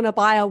not going to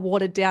buy a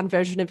watered down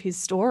version of his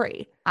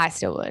story. I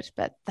still would,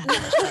 but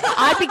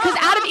that's because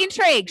out of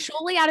intrigue,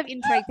 surely out of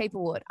intrigue,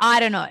 people would. I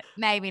don't know.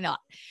 Maybe not.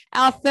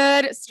 Our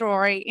third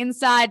story,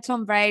 inside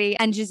Tom Brady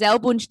and Gisele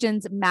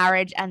Bundchen's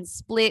marriage and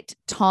split.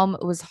 Tom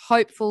was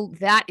hopeful.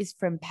 That is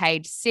from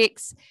Page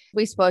Six.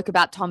 We spoke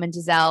about Tom and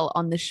Gisele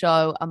on the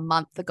show a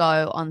month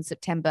ago on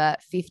September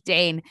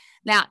 15.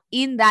 Now,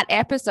 in that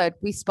episode,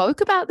 we spoke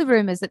about the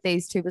rumors that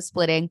these two were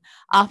splitting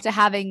after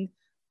having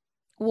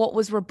what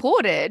was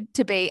reported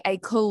to be a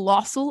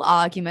colossal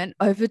argument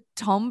over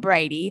Tom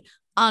Brady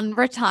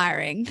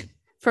unretiring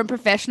from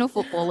professional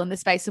football in the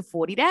space of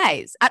 40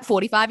 days at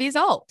 45 years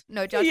old.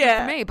 No judgment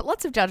from me, but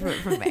lots of judgment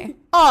from me.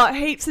 Oh,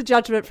 heaps of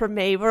judgment from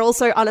me. We're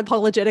also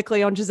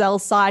unapologetically on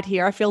Gisele's side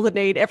here. I feel the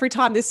need every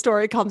time this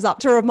story comes up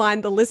to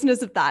remind the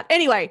listeners of that.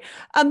 Anyway,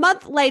 a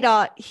month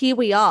later, here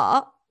we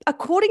are.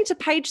 According to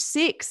Page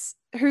Six,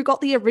 who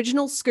got the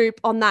original scoop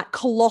on that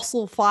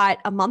colossal fight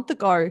a month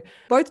ago,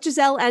 both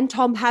Gisele and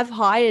Tom have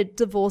hired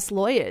divorce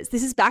lawyers.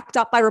 This is backed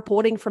up by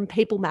reporting from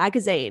People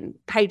magazine,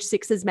 Page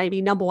Six's maybe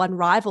number one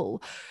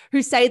rival,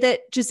 who say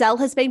that Gisele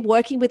has been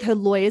working with her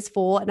lawyers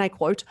for, and I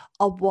quote,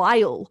 a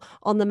while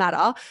on the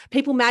matter.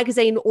 People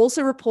magazine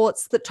also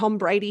reports that Tom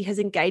Brady has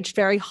engaged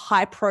very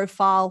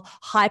high-profile,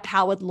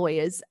 high-powered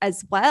lawyers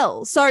as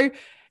well. So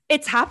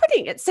it's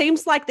happening. It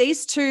seems like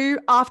these two,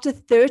 after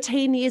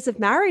 13 years of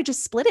marriage, are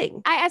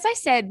splitting. As I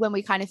said when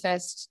we kind of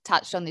first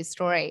touched on this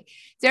story,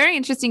 it's very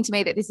interesting to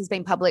me that this has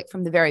been public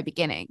from the very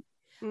beginning.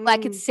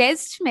 Like it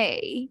says to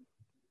me,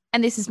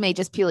 and this is me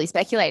just purely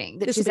speculating,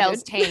 that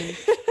Gisele's team,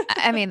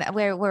 I mean,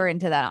 we're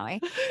into that,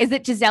 aren't we? Is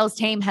that Gisele's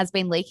team has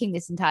been leaking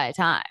this entire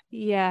time.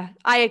 Yeah,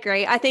 I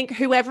agree. I think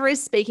whoever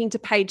is speaking to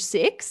Page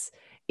Six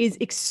is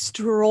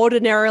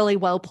extraordinarily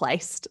well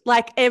placed.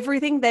 Like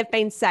everything they've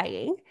been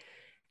saying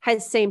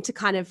has seemed to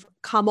kind of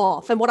come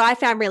off. And what I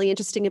found really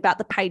interesting about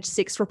the Page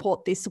Six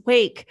report this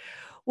week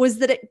was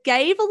that it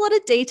gave a lot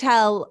of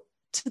detail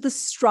to the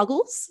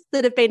struggles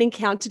that have been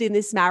encountered in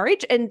this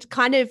marriage and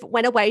kind of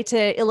went away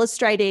to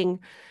illustrating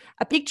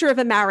a picture of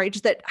a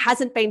marriage that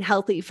hasn't been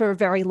healthy for a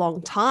very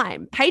long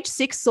time. Page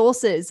Six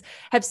sources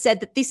have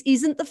said that this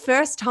isn't the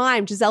first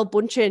time Gisele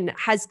Bundchen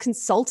has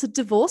consulted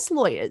divorce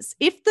lawyers.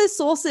 If the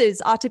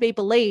sources are to be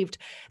believed,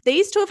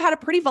 these two have had a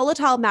pretty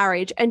volatile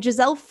marriage, and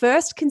Gisele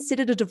first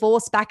considered a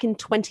divorce back in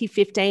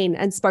 2015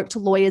 and spoke to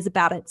lawyers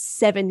about it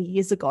 7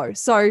 years ago.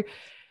 So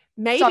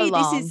maybe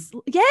this is,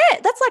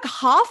 that's like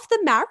half the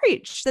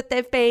marriage that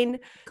they've been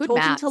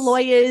talking to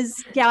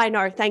lawyers. Yeah, I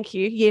know. Thank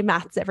you. Year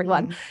maths,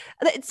 everyone.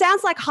 It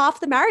sounds like half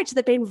the marriage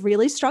they've been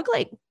really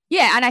struggling.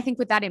 Yeah. And I think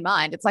with that in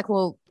mind, it's like,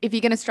 well, if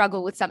you're going to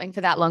struggle with something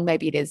for that long,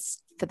 maybe it is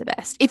for the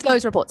best, if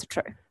those reports are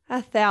true.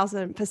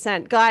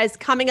 1,000%. Guys,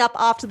 coming up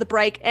after the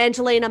break,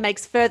 Angelina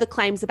makes further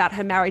claims about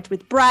her marriage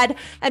with Brad.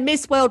 A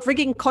Miss World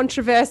rigging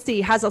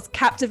controversy has us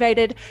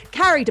captivated.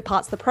 Carrie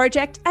departs the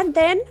project. And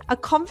then a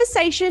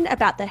conversation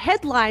about the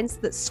headlines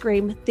that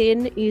scream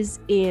thin is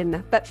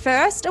in. But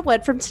first, a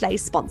word from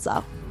today's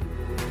sponsor.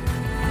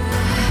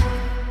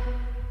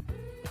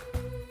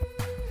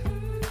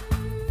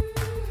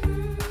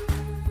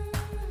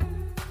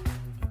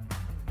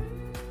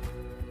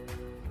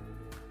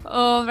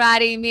 All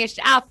Alrighty, Mish,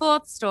 our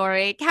fourth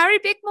story. Carrie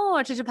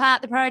Bickmore to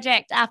depart the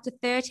project after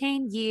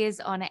 13 years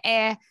on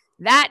air.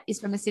 That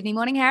is from the Sydney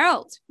Morning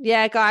Herald.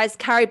 Yeah, guys,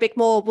 Carrie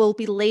Bickmore will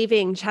be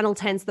leaving Channel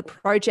 10's The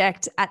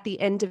Project at the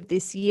end of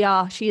this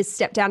year. She has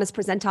stepped down as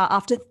presenter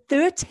after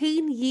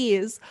 13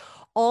 years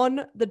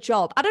on the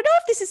job. I don't know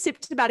if this is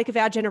symptomatic of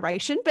our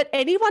generation, but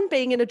anyone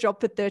being in a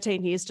job for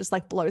 13 years just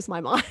like blows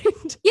my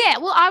mind. Yeah,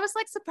 well, I was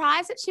like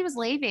surprised that she was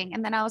leaving.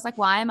 And then I was like,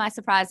 why am I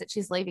surprised that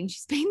she's leaving?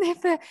 She's been there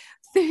for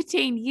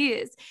 13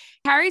 years.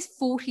 Carrie's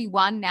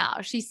 41 now.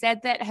 She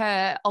said that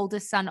her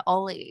oldest son,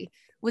 Ollie,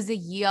 was a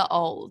year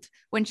old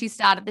when she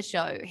started the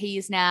show. He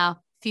is now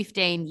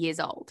 15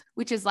 years old,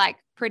 which is like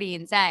pretty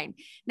insane.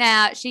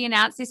 Now, she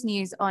announced this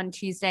news on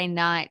Tuesday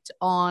night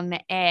on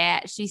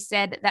air. She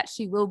said that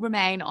she will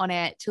remain on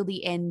air till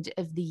the end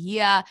of the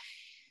year.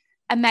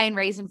 A main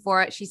reason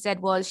for it, she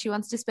said, was she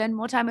wants to spend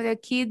more time with her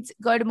kids,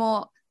 go to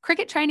more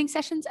cricket training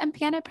sessions and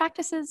piano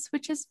practices,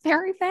 which is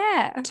very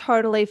fair.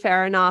 Totally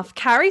fair enough.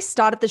 Carrie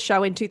started the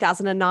show in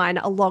 2009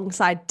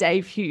 alongside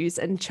Dave Hughes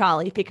and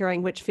Charlie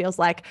Pickering, which feels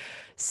like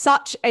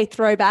such a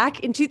throwback.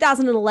 In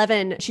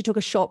 2011, she took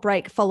a short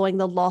break following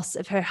the loss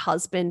of her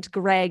husband,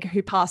 Greg,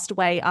 who passed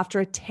away after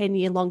a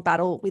 10-year-long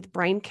battle with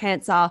brain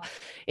cancer.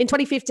 In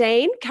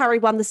 2015, Carrie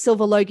won the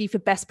Silver Logie for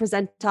Best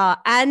Presenter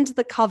and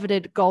the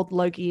coveted Gold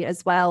Logie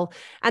as well.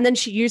 And then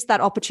she used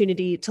that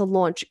opportunity to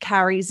launch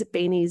Carrie's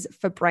Beanies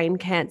for Brain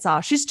Cancer.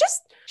 She is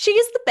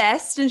the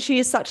best, and she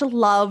is such a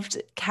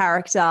loved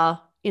character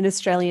in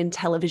Australian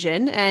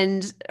television.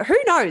 And who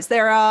knows,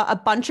 there are a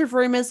bunch of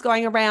rumors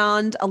going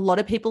around. A lot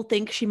of people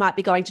think she might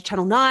be going to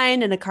Channel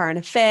 9 in A Current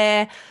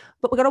Affair,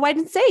 but we've got to wait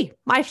and see.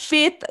 My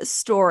fifth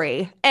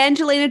story,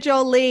 Angelina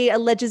Jolie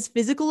alleges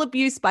physical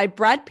abuse by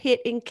Brad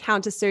Pitt in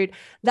countersuit.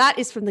 That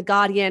is from The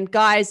Guardian.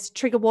 Guys,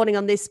 trigger warning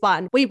on this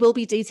one. We will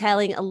be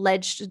detailing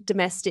alleged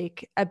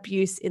domestic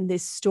abuse in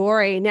this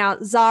story. Now,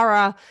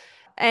 Zara,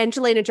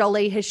 Angelina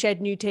Jolie has shared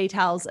new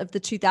details of the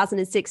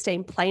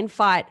 2016 plane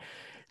fight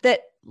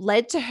that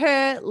led to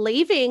her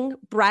leaving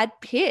Brad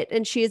Pitt,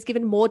 and she has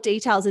given more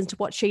details into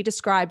what she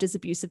described as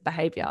abusive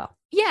behavior.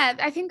 Yeah,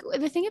 I think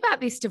the thing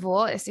about this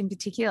divorce in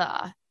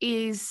particular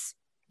is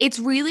it's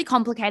really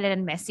complicated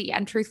and messy.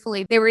 And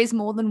truthfully, there is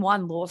more than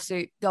one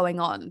lawsuit going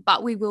on,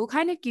 but we will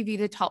kind of give you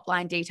the top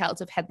line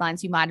details of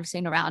headlines you might have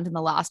seen around in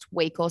the last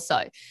week or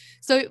so.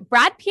 So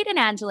Brad Pitt and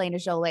Angelina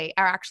Jolie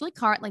are actually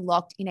currently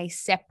locked in a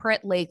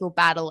separate legal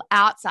battle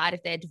outside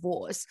of their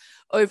divorce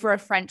over a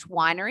French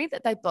winery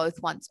that they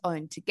both once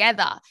owned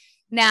together.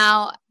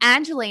 Now,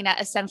 Angelina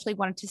essentially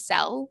wanted to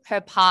sell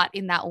her part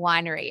in that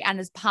winery. And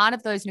as part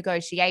of those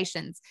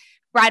negotiations,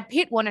 Brad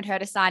Pitt wanted her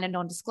to sign a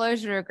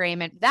non-disclosure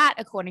agreement that,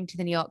 according to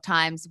the New York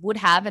Times, would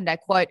have, and I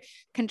quote,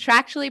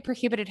 contractually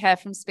prohibited her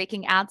from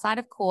speaking outside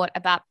of court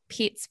about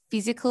Pitt's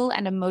physical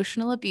and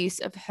emotional abuse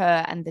of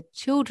her and the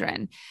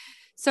children.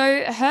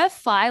 So her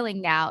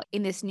filing now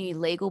in this new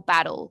legal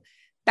battle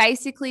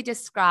basically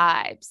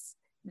describes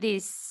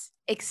this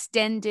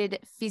extended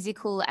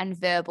physical and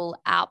verbal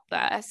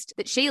outburst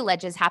that she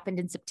alleges happened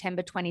in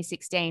September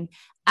 2016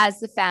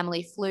 as the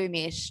family flew,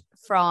 Mish,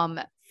 from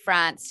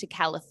France to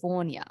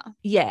California.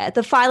 Yeah,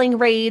 the filing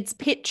reads,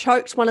 Pitt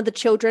choked one of the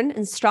children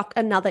and struck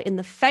another in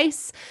the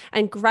face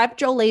and grabbed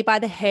Jolie by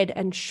the head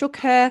and shook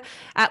her.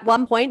 At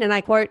one point, and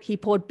I quote, he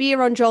poured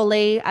beer on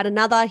Jolie. At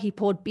another, he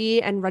poured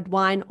beer and red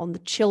wine on the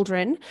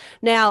children.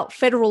 Now,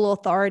 federal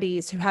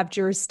authorities who have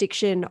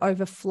jurisdiction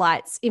over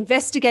flights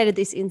investigated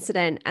this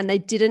incident, and they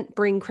didn't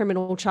bring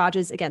criminal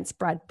charges against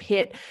Brad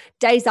Pitt.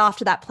 Days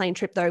after that plane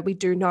trip, though, we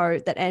do know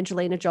that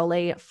Angelina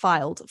Jolie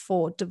filed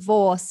for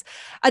divorce.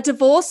 A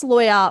divorce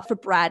lawyer for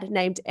Brad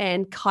named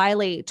Ann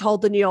Kiley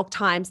told the New York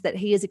Times that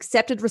he has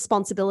accepted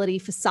responsibility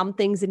for some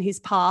things in his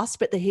past,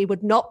 but that he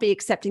would not be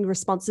accepting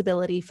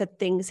responsibility for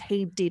things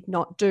he did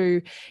not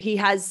do. He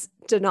has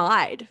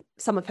denied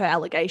some of her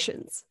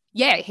allegations.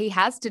 Yeah, he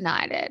has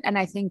denied it. And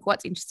I think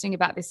what's interesting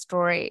about this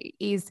story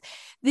is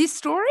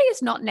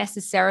not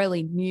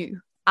necessarily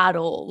new at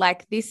all.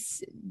 Like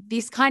this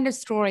kind of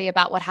story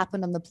about what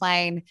happened on the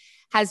plane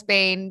has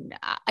been,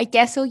 I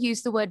guess I'll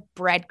use the word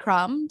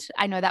breadcrumbed.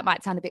 I know that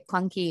might sound a bit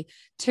clunky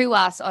to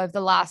us over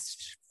the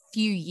last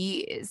few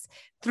years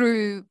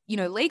through,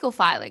 legal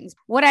filings.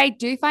 What I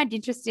do find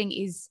interesting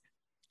is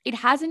it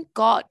hasn't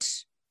got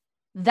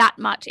that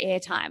much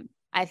airtime,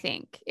 I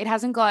think. It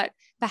hasn't got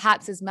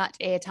perhaps as much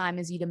airtime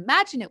as you'd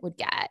imagine it would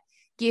get,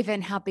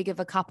 given how big of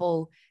a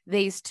couple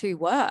these two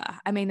were.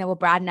 I mean, they were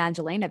Brad and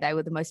Angelina. They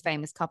were the most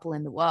famous couple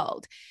in the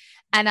world.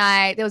 And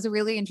there was a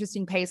really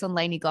interesting piece on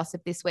Lainey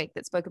Gossip this week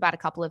that spoke about a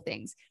couple of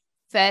things.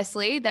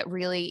 Firstly, that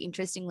really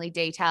interestingly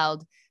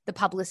detailed the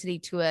publicity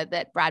tour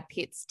that Brad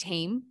Pitt's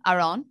team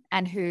are on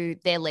and who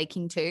they're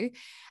leaking to.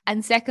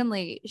 And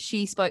secondly,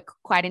 she spoke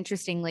quite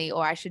interestingly,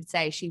 or I should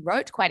say she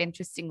wrote quite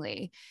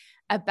interestingly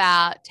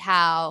about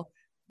how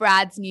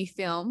Brad's new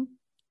film,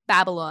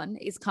 Babylon,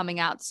 is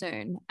coming out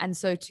soon. And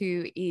so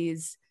too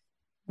is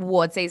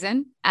award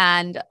season,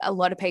 and there's a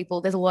lot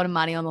of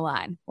money on the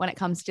line when it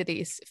comes to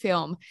this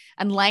film.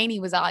 And Lainey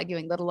was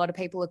arguing that a lot of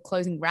people are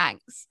closing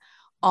ranks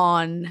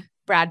on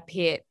Brad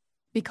Pitt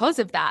because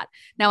of that.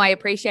 Now, I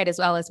appreciate as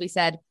well, as we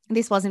said,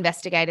 this was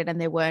investigated and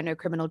there were no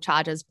criminal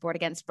charges brought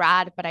against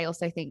Brad, but I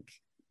also think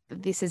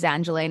this is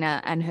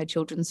Angelina and her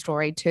children's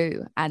story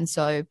too. And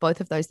so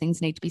both of those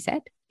things need to be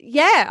said.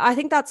 Yeah, I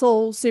think that's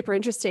all super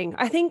interesting.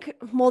 I think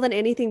more than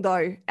anything,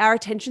 though, our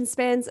attention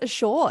spans are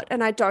short.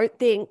 And I don't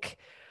think,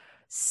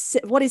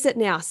 what is it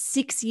now,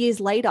 6 years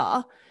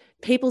later,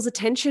 people's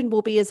attention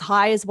will be as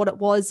high as what it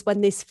was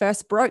when this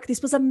first broke.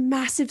 This was a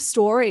massive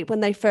story when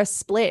they first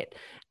split.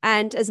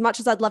 And as much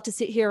as I'd love to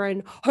sit here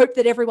and hope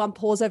that everyone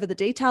pores over the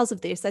details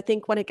of this, I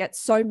think when it gets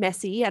so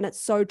messy and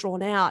it's so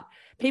drawn out,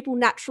 people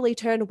naturally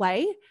turn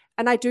away.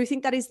 And I do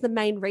think that is the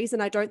main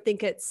reason. I don't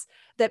think it's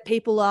that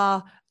people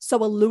are so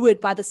allured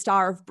by the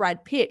star of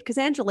Brad Pitt, because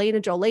Angelina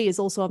Jolie is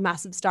also a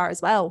massive star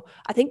as well.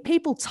 I think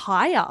people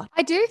tire.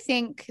 I do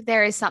think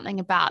there is something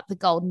about the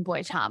golden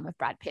boy charm of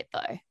Brad Pitt,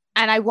 though.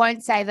 And I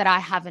won't say that I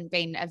haven't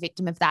been a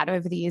victim of that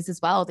over the years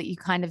as well, that you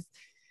kind of,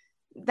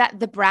 that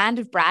the brand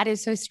of Brad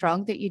is so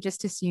strong that you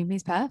just assume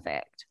he's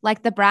perfect.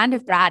 Like the brand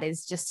of Brad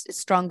is just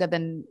stronger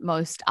than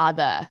most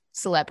other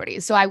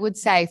celebrities. So I would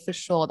say for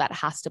sure that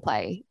has to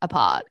play a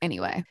part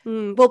anyway.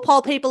 We'll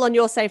poll people on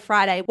Your Say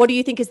Friday. What do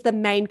you think is the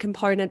main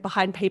component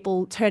behind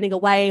people turning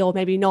away or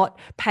maybe not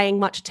paying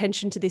much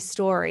attention to this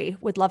story?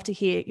 Would love to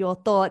hear your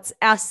thoughts.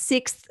 Our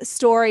sixth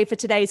story for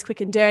today's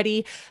Quick and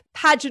Dirty: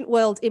 pageant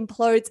world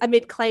implodes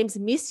amid claims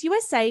Miss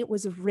USA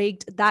was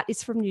rigged. That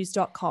is from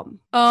news.com.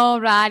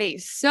 Alrighty.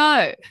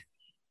 So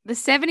the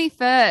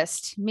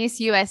 71st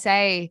Miss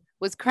USA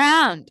was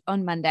crowned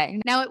on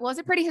Monday. Now, it was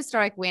a pretty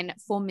historic win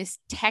for Miss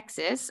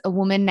Texas, a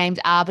woman named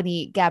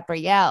Albany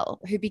Gabrielle,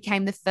 who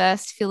became the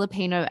first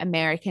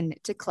Filipino-American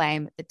to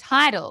claim the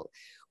title,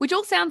 which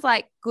all sounds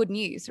like good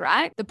news,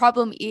 right? The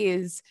problem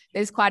is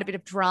there's quite a bit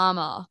of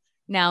drama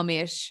now,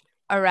 Mish,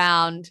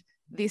 around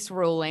this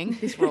crowning.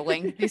 This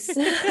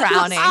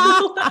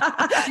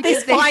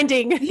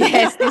finding.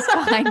 Yes, this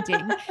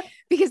finding.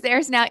 Because there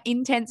is now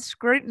intense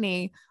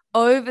scrutiny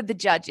over the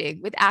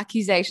judging with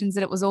accusations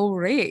that it was all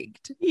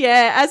rigged.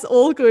 Yeah, as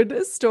all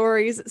good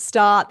stories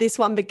start, this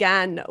one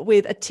began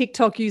with a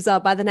TikTok user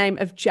by the name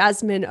of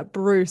Jasmine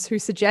Bruce, who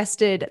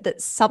suggested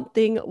that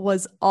something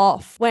was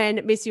off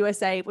when Miss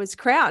USA was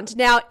crowned.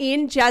 Now,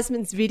 in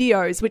Jasmine's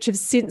videos, which have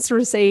since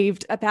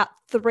received about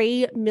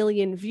 3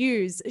 million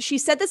views, she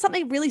said that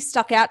something really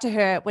stuck out to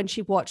her when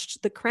she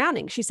watched the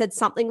crowning. She said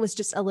something was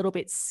just a little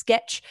bit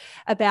sketch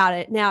about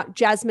it. Now,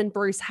 Jasmine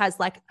Bruce has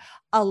like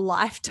a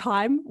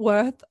lifetime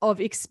worth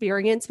of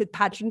experience with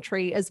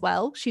pageantry as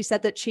well. She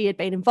said that she had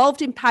been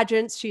involved in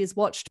pageants. She has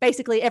watched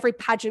basically every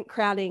pageant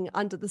crowning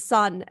under the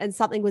sun, and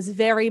something was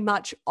very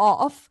much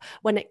off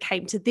when it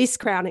came to this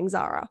crowning,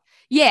 Zara.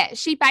 Yeah,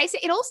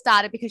 it all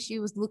started because she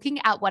was looking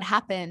at what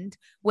happened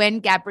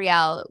when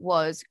Gabrielle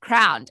was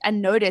crowned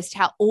and noticed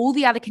how all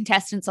the other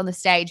contestants on the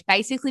stage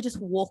basically just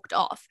walked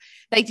off.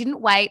 They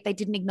didn't wait. They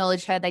didn't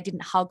acknowledge her. They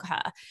didn't hug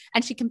her.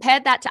 And she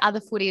compared that to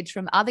other footage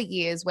from other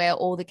years where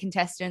all the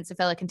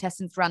fellow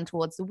contestants run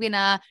towards the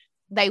winner.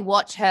 They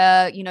watch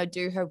her,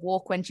 do her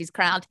walk when she's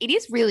crowned. It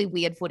is really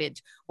weird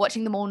footage,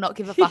 watching them all not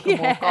give a fuck and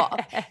walk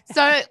off.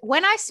 So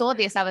when I saw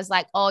this, I was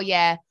like, oh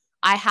yeah,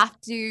 I have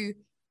to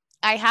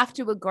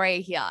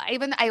agree here.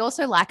 I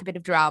also like a bit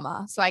of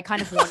drama, so I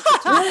kind of wanted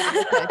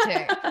to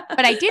too.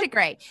 But I did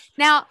agree.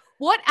 Now,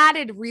 what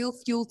added real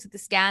fuel to the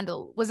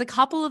scandal was a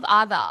couple of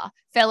other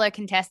fellow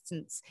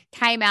contestants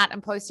came out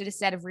and posted a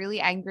set of really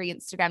angry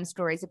Instagram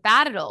stories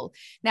about it all.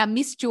 Now,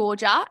 Miss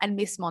Georgia and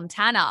Miss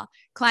Montana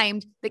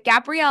claimed that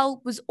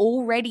Gabrielle was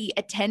already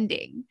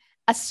attending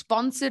a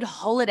sponsored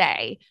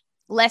holiday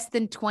less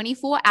than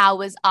 24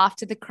 hours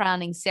after the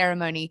crowning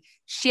ceremony,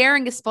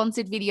 sharing a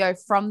sponsored video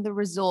from the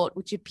resort,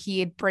 which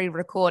appeared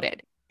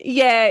pre-recorded.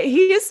 Yeah,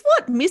 here's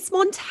what Miss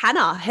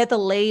Montana, Heather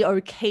Lee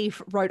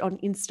O'Keefe, wrote on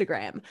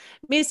Instagram.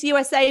 Miss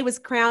USA was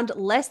crowned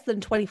less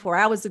than 24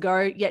 hours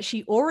ago, yet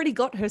she already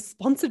got her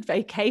sponsored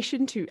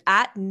vacation to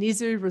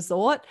 @Nizu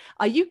Resort.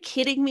 Are you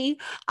kidding me?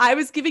 I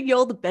was giving you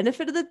all the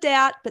benefit of the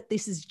doubt, but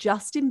this is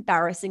just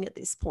embarrassing at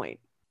this point.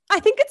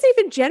 I think it's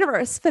even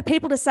generous for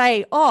people to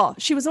say, oh,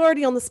 she was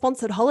already on the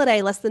sponsored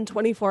holiday less than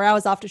 24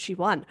 hours after she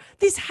won.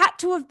 This had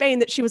to have been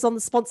that she was on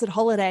the sponsored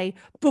holiday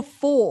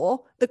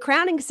before the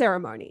crowning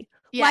ceremony.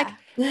 Yeah. Like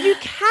you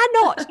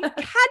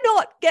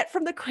cannot get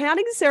from the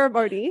crowning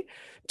ceremony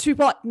to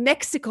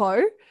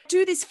Mexico,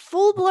 do this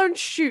full-blown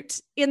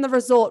shoot in the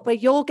resort where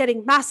you're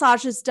getting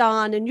massages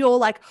done and you're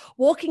like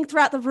walking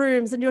throughout the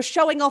rooms and you're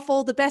showing off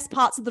all the best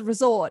parts of the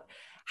resort,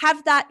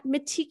 have that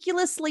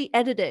meticulously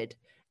edited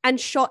and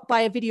shot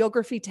by a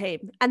videography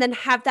team, and then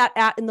have that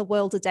out in the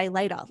world a day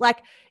later.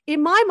 Like,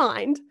 in my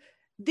mind,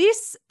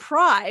 this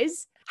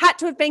prize had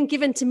to have been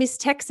given to Miss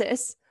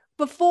Texas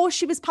before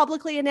she was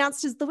publicly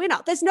announced as the winner.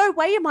 There's no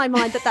way in my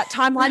mind that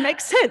timeline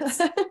makes sense.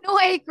 No,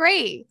 I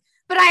agree.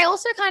 But I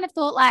also kind of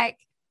thought, like,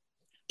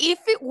 if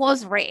it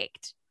was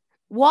rigged,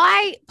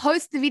 why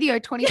post the video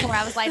 24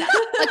 hours later?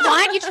 Like,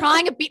 why aren't you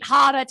trying a bit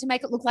harder to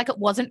make it look like it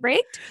wasn't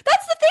rigged?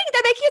 That's the thing.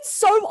 They're making it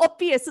so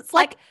obvious. It's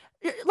like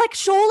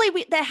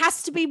surely there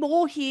has to be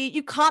more here.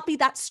 You can't be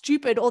that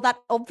stupid or that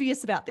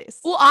obvious about this.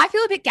 Well, I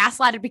feel a bit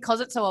gaslighted because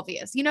it's so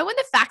obvious. You know, when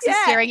the facts are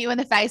staring you in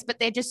the face, but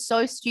they're just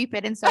so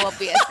stupid and so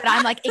obvious that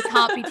I'm like, it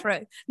can't be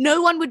true.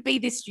 No one would be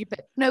this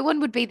stupid. No one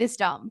would be this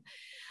dumb.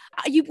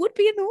 You would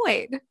be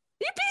annoyed.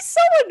 You'd be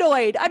so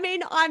annoyed. I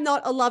mean, I'm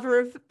not a lover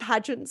of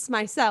pageants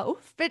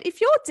myself, but if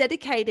you're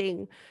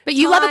dedicating But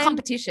you love a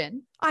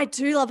competition. I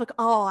do love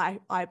I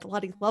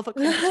bloody love a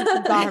competition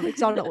from Zara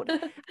McDonald.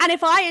 And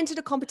if I entered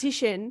a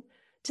competition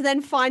to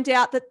then find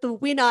out that the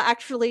winner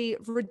actually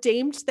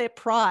redeemed their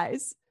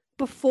prize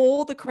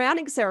before the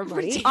crowning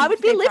ceremony, I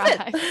would be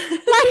livid.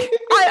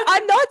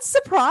 I'm not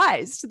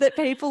surprised that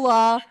people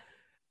are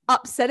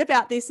upset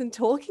about this and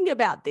talking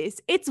about this.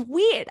 It's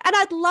weird. And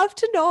I'd love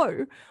to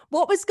know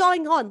what was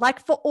going on.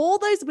 Like, for all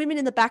those women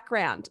in the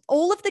background,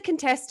 all of the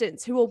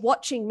contestants who were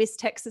watching Miss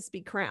Texas be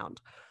crowned,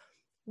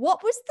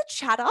 what was the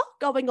chatter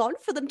going on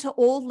for them to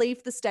all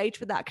leave the stage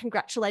without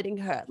congratulating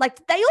her?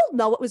 Like, they all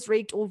know it was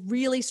rigged or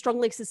really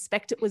strongly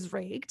suspect it was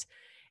rigged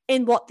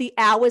in what the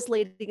hours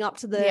leading up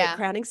to the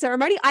crowning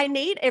ceremony. I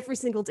need every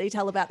single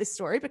detail about this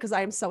story because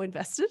I am so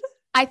invested.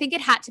 I think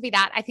it had to be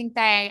that. I think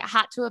they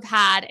had to have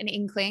had an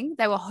inkling.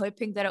 They were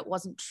hoping that it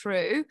wasn't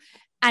true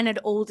and had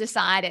all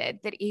decided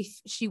that if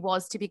she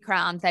was to be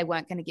crowned, they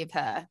weren't going to give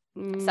her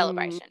a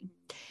celebration.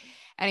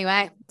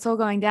 Anyway, it's all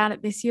going down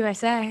at Miss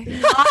USA.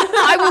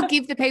 I will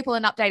give the people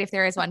an update if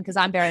there is one because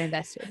I'm very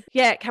invested.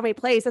 Yeah, can we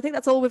please? I think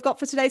that's all we've got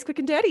for today's Quick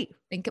and Dirty.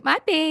 Think it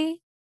might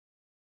be.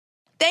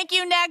 Thank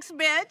you, next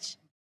bitch.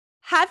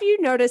 Have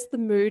you noticed the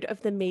mood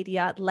of the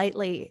media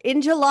lately?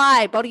 In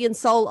July, Body and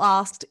Soul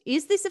asked,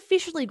 is this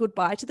officially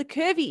goodbye to the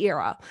curvy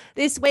era?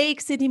 This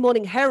week, Sydney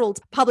Morning Herald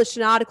published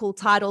an article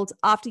titled,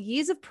 After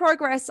Years of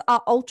Progress,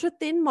 Are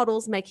Ultra-Thin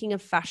Models Making a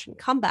Fashion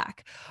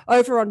Comeback?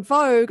 Over on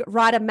Vogue,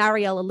 writer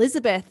Marielle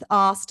Elizabeth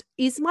asked,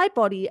 is my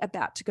body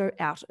about to go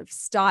out of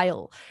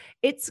style?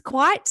 It's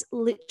quite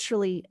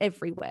literally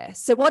everywhere.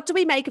 So what do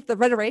we make of the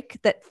rhetoric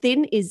that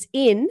thin is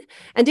in?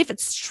 And if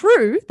it's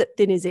true that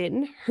thin is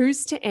in,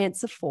 who's to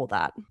answer for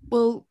that?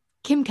 Well,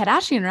 Kim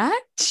Kardashian, right?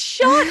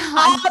 Shut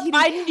up.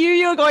 I knew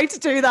you were going to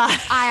do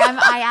that.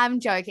 I am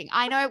joking.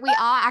 I know we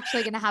are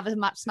actually going to have a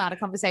much smarter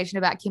conversation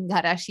about Kim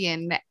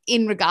Kardashian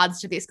in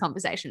regards to this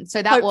conversation.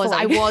 So I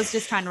was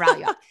just trying to rally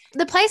you up.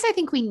 The place I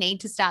think we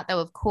need to start, though,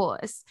 of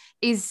course,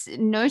 is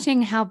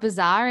noting how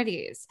bizarre it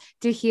is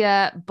to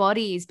hear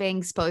bodies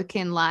being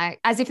spoken like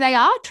as if they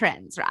are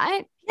trends,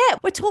 right? Yeah,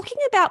 we're talking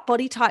about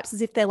body types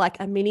as if they're like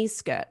a mini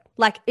skirt,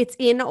 like it's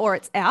in or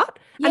it's out.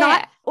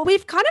 Yeah. And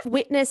we've kind of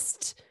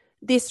witnessed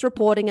this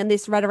reporting and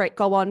this rhetoric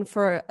go on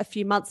for a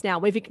few months now.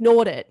 We've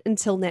ignored it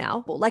until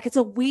now. Like, it's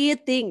a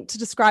weird thing to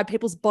describe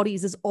people's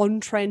bodies as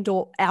on trend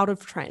or out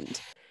of trend.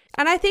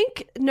 And I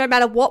think no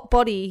matter what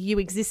body you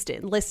exist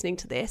in listening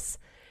to this,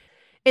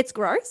 it's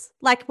gross.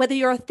 Like, whether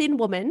you're a thin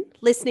woman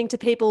listening to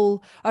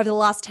people over the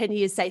last 10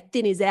 years say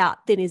thin is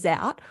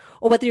out,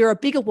 or whether you're a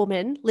bigger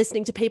woman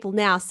listening to people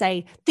now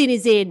say thin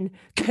is in,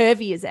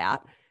 curvy is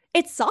out,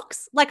 it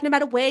sucks. Like, no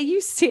matter where you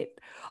sit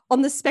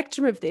on the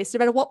spectrum of this, no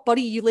matter what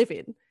body you live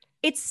in,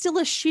 it's still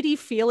a shitty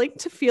feeling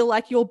to feel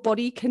like your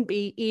body can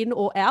be in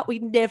or out. We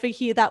never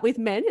hear that with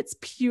men. It's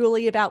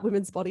purely about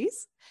women's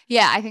bodies.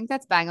 Yeah, I think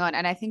that's bang on.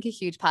 And I think a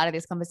huge part of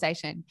this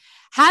conversation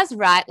has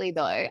rightly,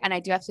 though, and I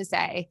do have to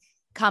say,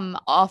 come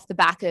off the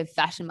back of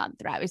Fashion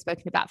Month, right? We've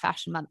spoken about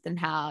Fashion Month and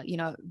how, you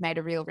know, it made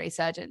a real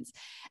resurgence.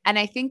 And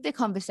I think the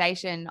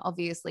conversation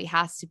obviously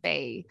has to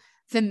be,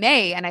 for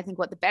me, and I think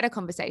what the better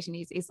conversation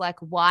is like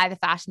why the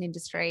fashion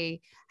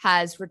industry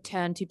has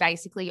returned to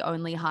basically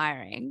almost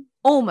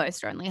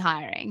only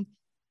hiring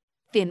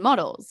thin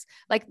models.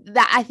 Like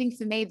that, I think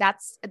for me,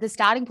 that's the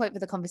starting point for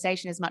the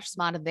conversation is much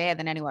smarter there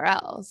than anywhere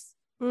else.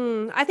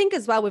 I think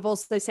as well, we've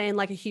also seen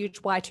like a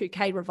huge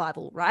Y2K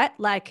revival, right?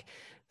 Like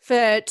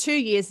for 2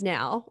 years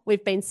now,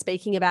 we've been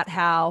speaking about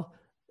how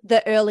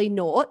the early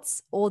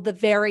noughts or the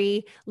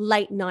very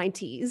late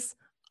 90s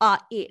are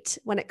it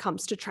when it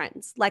comes to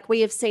trends. Like,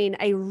 we have seen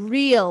a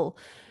real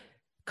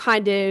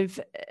kind of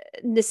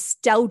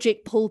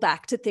nostalgic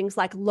pullback to things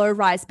like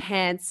low-rise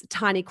pants,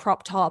 tiny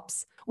crop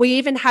tops. We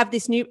even have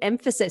this new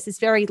emphasis, this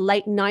very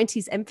late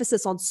 90s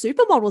emphasis on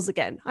supermodels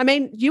again. I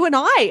mean, you and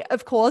I,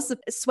 of course,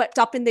 have swept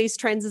up in these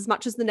trends as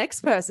much as the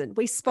next person.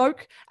 We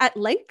spoke at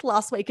length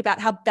last week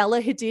about how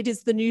Bella Hadid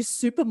is the new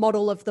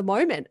supermodel of the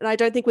moment. And I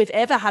don't think we've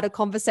ever had a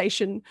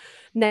conversation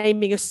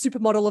naming a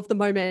supermodel of the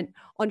moment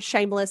on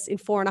Shameless in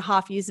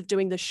 4.5 years of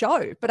doing the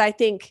show. But I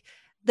think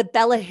the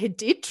Bella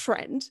Hadid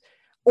trend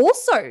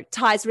also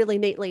ties really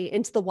neatly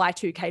into the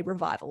Y2K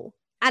revival.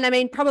 And I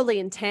mean, probably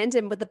in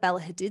tandem with the Bella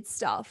Hadid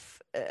stuff,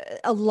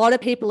 a lot of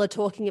people are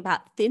talking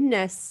about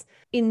thinness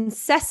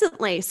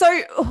incessantly.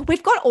 So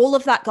we've got all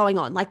of that going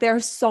on. Like, there are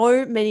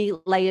so many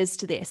layers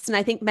to this. And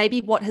I think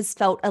maybe what has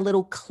felt a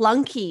little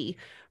clunky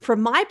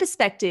from my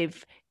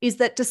perspective is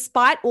that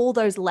despite all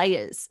those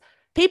layers,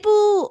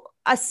 people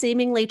are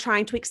seemingly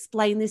trying to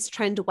explain this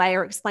trend away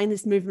or explain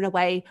this movement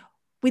away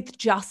with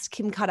just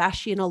Kim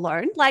Kardashian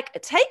alone.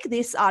 Like, take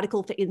this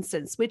article, for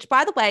instance, which,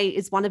 by the way,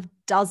 is one of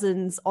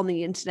dozens on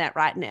the internet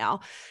right now.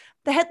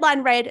 The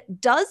headline read,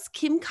 "Does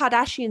Kim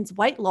Kardashian's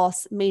weight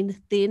loss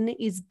mean thin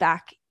is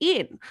back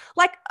in?"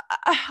 Like,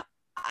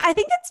 I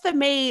think it's, for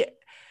me,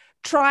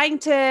 trying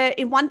to,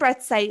 in one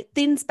breath, say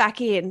thin's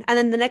back in, and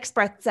then the next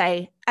breath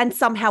say, and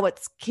somehow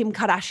it's Kim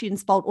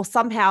Kardashian's fault, or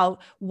somehow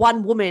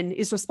one woman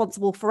is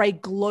responsible for a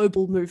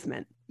global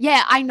movement.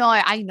 Yeah, I know.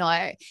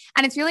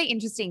 And it's really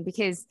interesting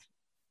because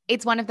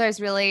it's one of those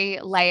really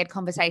layered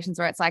conversations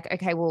where it's like,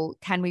 okay, well,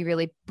 can we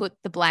really put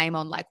the blame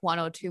on like one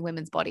or two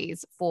women's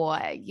bodies for,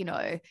 you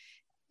know,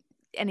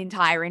 an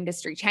entire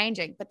industry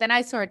changing? But then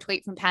I saw a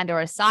tweet from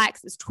Pandora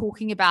Sykes that's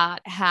talking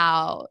about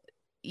how,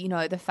 you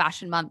know, the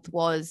fashion month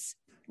was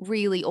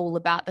really all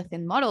about the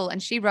thin model.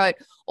 And she wrote,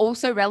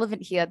 also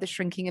relevant here, the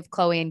shrinking of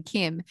Khloe and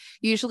Kim.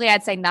 Usually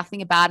I'd say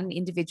nothing about an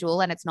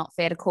individual, and it's not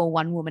fair to call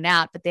one woman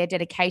out, but their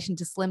dedication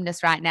to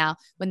slimness right now,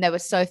 when they were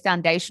so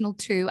foundational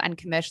to and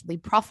commercially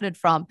profited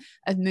from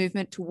a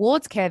movement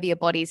towards curvier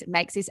bodies, it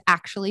makes this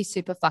actually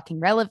super fucking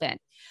relevant.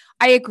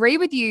 I agree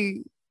with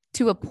you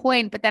to a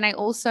point, but then I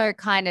also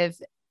kind of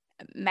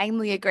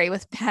mainly agree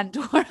with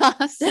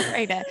Pandora.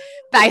 Sorry to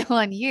bail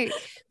on you,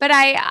 but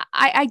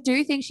I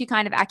do think she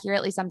kind of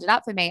accurately summed it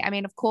up for me. I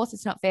mean, of course,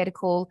 it's not fair to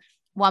call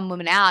one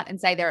woman out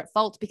and say they're at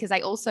fault, because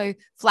I also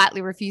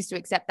flatly refuse to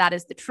accept that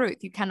as the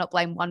truth. You cannot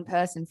blame one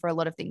person for a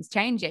lot of things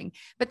changing,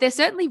 but they're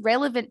certainly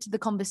relevant to the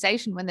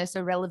conversation when they're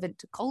so relevant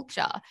to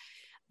culture.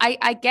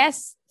 I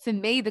guess for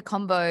me, the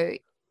combo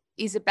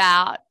is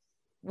about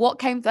what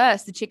came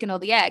first, the chicken or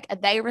the egg. Are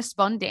they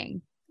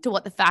responding to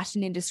what the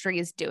fashion industry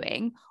is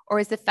doing, or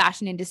is the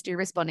fashion industry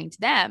responding to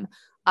them?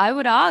 I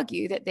would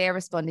argue that they're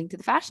responding to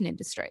the fashion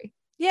industry.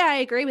 Yeah, I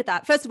agree with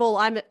that. First of all,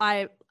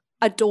 I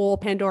adore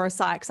Pandora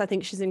Sykes. I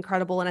think she's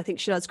incredible, and I think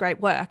she does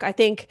great work. I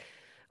think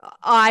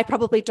I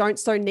probably don't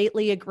so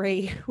neatly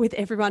agree with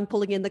everyone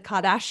pulling in the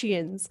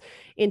Kardashians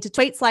into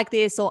tweets like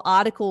this or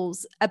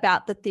articles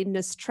about the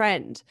thinness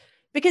trend,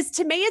 because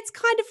to me, it's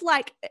kind of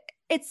like,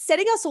 it's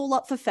setting us all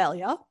up for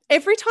failure.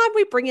 Every time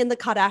we bring in the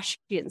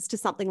Kardashians to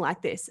something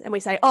like this and we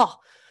say, oh,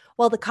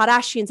 well, the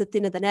Kardashians are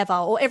thinner than ever,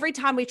 or every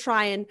time we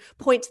try and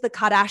point to the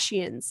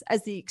Kardashians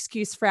as the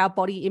excuse for our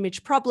body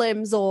image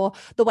problems or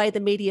the way the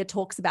media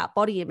talks about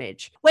body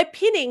image, we're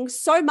pinning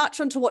so much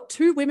onto what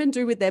two women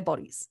do with their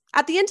bodies.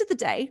 At the end of the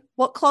day,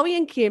 what Khloe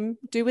and Kim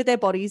do with their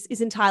bodies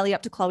is entirely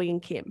up to Khloe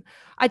and Kim.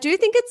 I do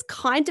think it's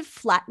kind of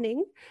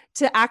flattening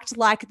to act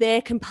like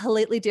they're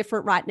completely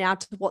different right now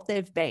to what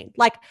they've been.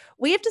 Like,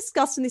 we have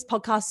discussed in this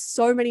podcast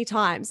so many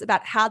times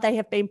about how they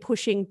have been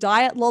pushing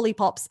diet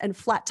lollipops and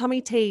flat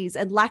tummy teas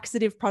and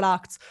laxative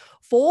products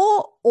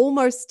for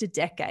almost a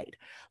decade.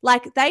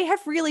 Like, they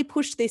have really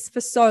pushed this for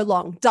so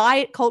long,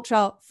 diet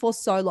culture for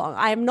so long.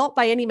 I am not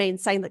by any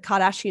means saying that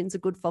Kardashians are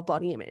good for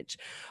body image.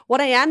 What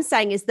I am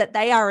saying is that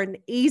they are an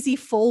easy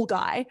fall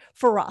guy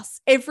for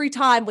us. Every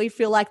time we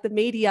feel like the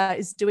media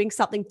is doing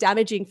something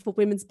damaging for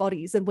women's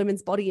bodies and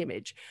women's body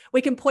image,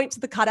 we can point to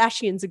the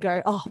Kardashians and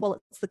go, oh,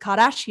 well, it's the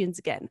Kardashians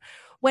again.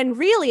 When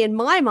really, in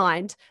my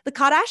mind, the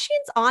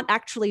Kardashians aren't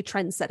actually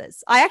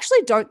trendsetters. I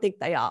actually don't think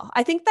they are.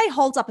 I think they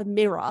hold up a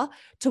mirror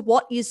to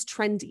what is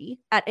trendy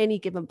at any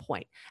given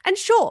point. And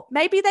sure,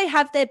 maybe they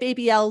have their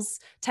BBLs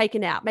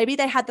taken out. Maybe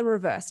they had them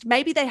reversed.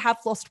 Maybe they have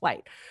lost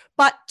weight.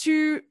 But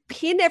to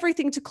pin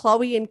everything to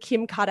Khloe and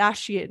Kim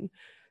Kardashian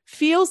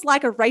feels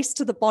like a race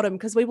to the bottom,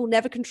 because we will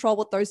never control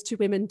what those two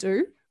women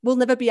do. We'll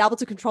never be able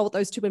to control what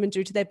those two women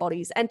do to their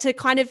bodies. And to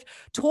kind of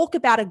talk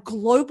about a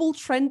global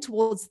trend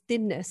towards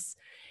thinness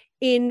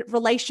in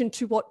relation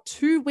to what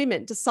two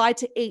women decide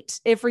to eat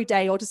every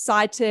day or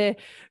decide to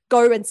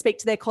go and speak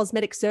to their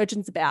cosmetic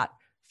surgeons about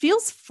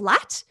feels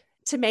flat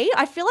to me.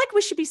 I feel like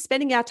we should be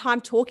spending our time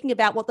talking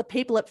about what the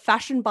people at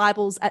Fashion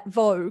Bibles at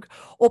Vogue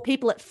or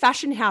people at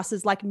fashion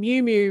houses like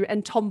Miu Miu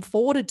and Tom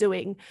Ford are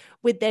doing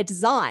with their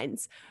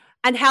designs,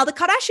 and how the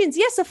Kardashians,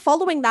 yes, are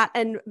following that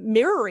and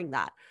mirroring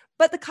that.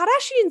 But the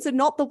Kardashians are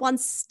not the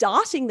ones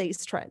starting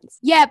these trends.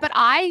 Yeah, but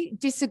I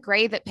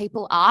disagree that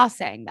people are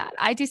saying that.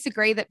 I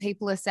disagree that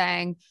people are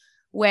saying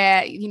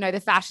where, you know, the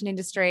fashion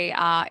industry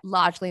are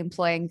largely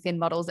employing thin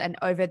models and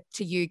over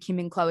to you, Kim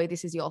and Khloe,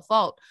 this is your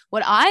fault.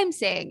 What I'm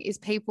saying is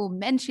people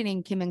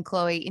mentioning Kim and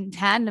Khloe in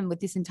tandem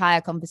with this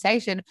entire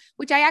conversation,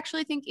 which I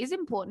actually think is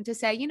important to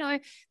say, you know,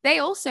 they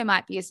also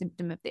might be a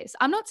symptom of this.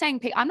 I'm not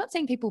saying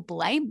people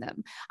blame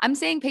them. I'm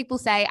saying people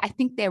say, I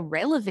think they're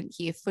relevant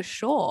here for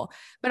sure.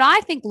 But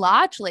I think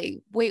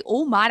largely we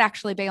all might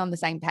actually be on the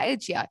same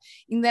page here,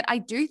 in that I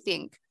do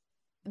think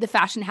the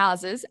fashion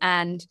houses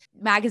and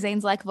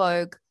magazines like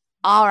Vogue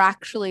are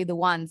actually the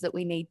ones that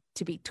we need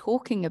to be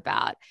talking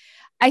about.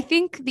 I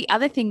think the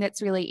other thing that's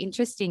really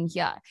interesting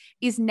here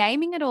is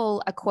naming it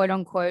all a quote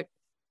unquote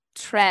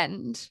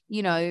trend,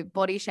 you know,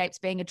 body shapes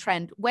being a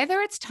trend, whether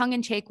it's tongue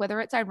in cheek, whether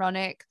it's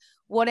ironic,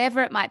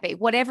 whatever it might be,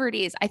 whatever it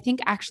is, I think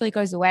actually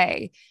goes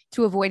away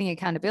to avoiding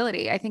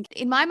accountability. I think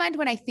in my mind,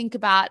 when I think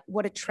about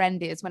what a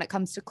trend is when it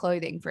comes to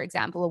clothing, for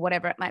example, or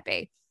whatever it might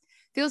be,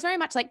 feels very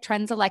much like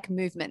trends are like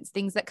movements,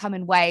 things that come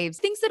in waves,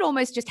 things that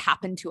almost just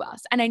happen to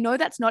us. And I know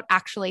that's not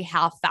actually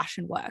how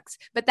fashion works,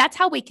 but that's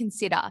how we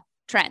consider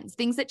trends,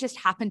 things that just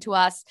happen to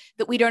us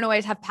that we don't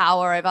always have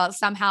power over.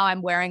 Somehow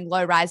I'm wearing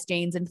low-rise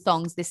jeans and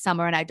thongs this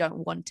summer and I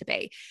don't want to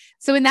be.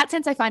 So in that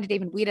sense, I find it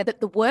even weirder that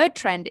the word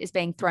trend is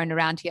being thrown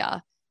around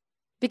here,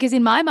 because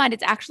in my mind,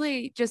 it's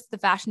actually just the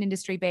fashion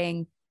industry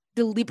being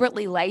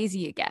deliberately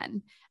lazy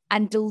again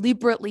and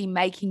deliberately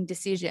making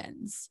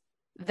decisions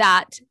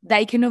that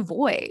they can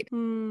avoid.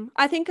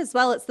 I think as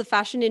well, it's the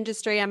fashion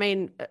industry. I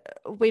mean,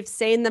 we've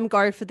seen them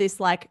go for this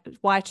like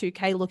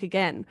Y2K look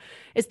again.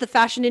 It's the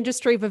fashion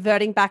industry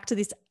reverting back to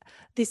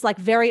this like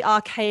very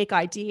archaic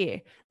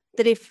idea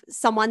that if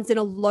someone's in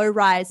a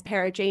low-rise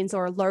pair of jeans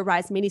or a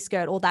low-rise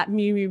miniskirt or that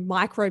Miu Miu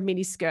micro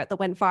miniskirt that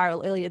went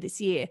viral earlier this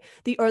year,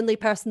 the only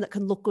person that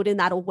can look good in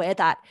that or wear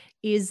that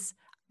is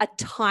a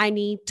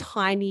tiny,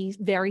 tiny,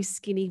 very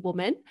skinny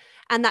woman.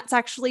 And that's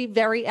actually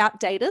very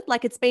outdated.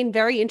 Like, it's been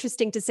very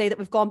interesting to see that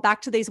we've gone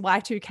back to these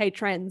Y2K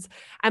trends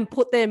and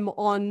put them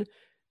on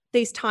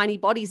these tiny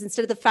bodies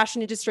instead of the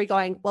fashion industry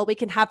going, well, we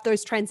can have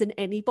those trends and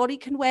anybody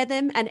can wear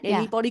them and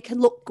anybody can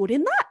look good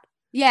in that.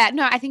 Yeah,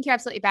 no, I think you're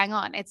absolutely bang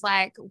on. It's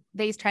like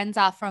these trends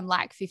are from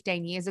like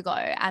 15 years ago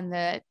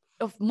and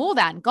more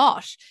than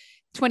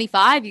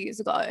 25 years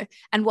ago.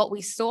 And what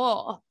we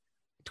saw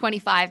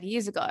 25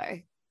 years ago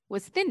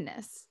was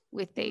thinness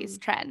with these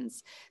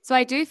trends. So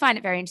I do find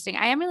it very interesting.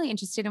 I am really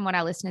interested in what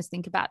our listeners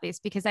think about this,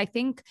 because I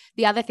think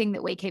the other thing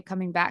that we keep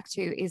coming back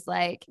to is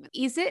like,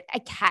 is it a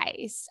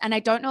case, and I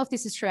don't know if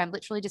this is true, I'm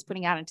literally just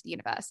putting it out into the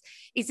universe,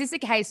 is this a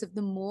case of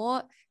the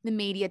more the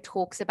media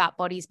talks about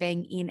bodies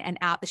being in and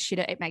out, the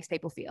shitter it makes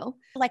people feel?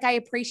 Like, I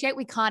appreciate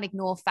we can't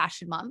ignore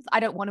Fashion Month. I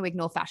don't want to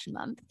ignore Fashion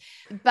Month.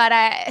 But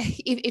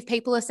if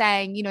people are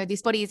saying, you know,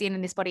 this body is in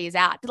and this body is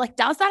out, like,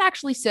 does that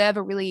actually serve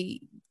a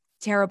really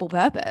terrible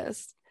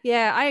purpose?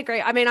 Yeah, I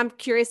agree. I mean, I'm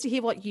curious to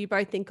hear what you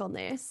both think on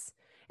this.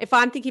 If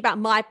I'm thinking about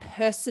my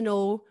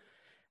personal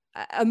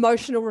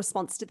emotional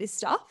response to this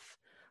stuff,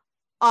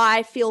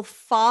 I feel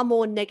far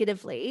more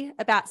negatively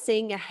about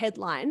seeing a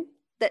headline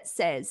that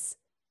says,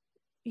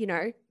 you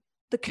know,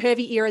 the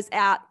curvy era is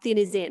out, thin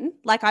is in.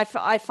 Like,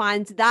 I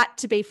find that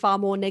to be far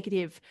more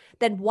negative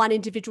than one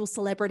individual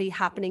celebrity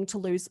happening to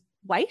lose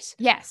weight.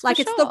 Yes, like,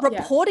 it's the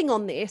reporting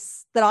on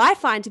this that I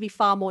find to be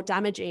far more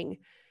damaging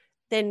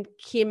than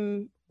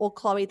Kim or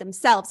Chloe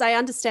themselves. I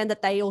understand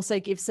that they also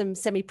give some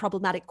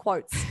semi-problematic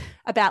quotes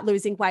about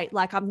losing weight.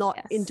 Like, I'm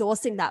not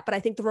endorsing that, but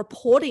I think the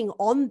reporting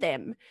on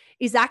them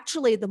is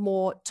actually the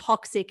more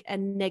toxic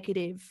and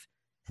negative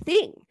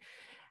thing.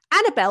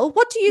 Annabelle,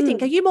 what do you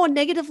think? Are you more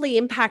negatively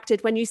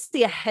impacted when you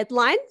see a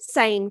headline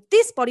saying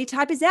this body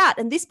type is out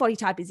and this body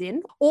type is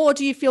in? Or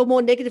do you feel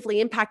more negatively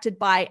impacted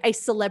by a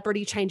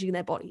celebrity changing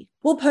their body?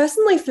 Well,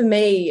 personally for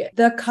me,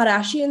 the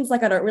Kardashians,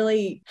 like, I don't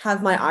really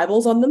have my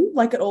eyeballs on them,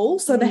 like, at all.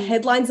 So the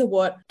headlines are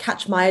what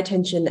catch my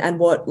attention and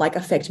what, like,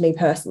 affect me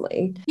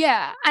personally.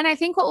 Yeah. And I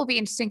think what will be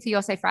interesting for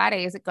Your Say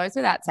Friday is, it goes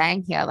without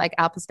saying here, like,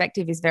 our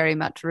perspective is very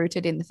much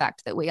rooted in the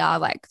fact that we are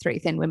like three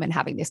thin women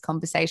having this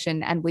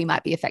conversation, and we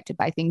might be affected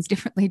by things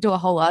differently to a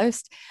whole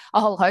host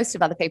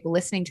of other people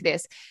listening to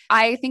this.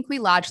 I think we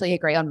largely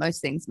agree on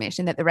most things, Mish,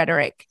 and that the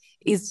rhetoric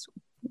is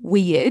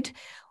weird.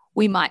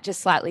 We might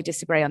just slightly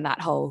disagree on that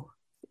whole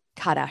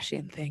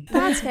Kardashian thing.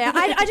 That's fair.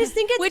 I just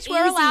think it's which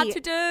we're allowed to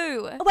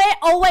do. We're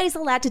always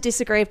allowed to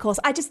disagree, of course.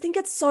 I just think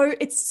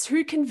it's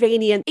too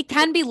convenient. It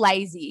can be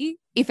lazy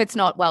if it's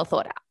not well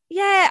thought out.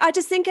 Yeah, I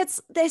just think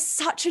there's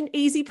such an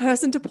easy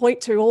person to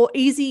point to, or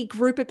easy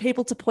group of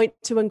people to point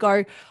to and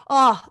go,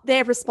 oh,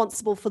 they're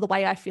responsible for the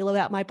way I feel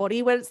about my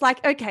body. When it's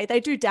like, okay, they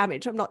do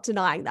damage. I'm not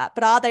denying that.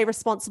 But are they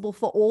responsible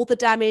for all the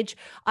damage?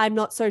 I'm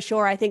not so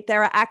sure. I think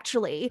there are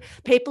actually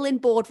people in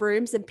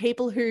boardrooms and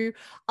people who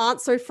aren't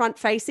so front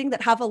facing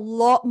that have a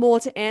lot more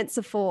to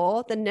answer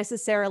for than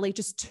necessarily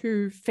just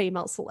two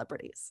female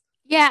celebrities.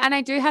 Yeah. And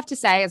I do have to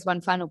say, as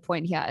one final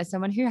point here, as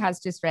someone who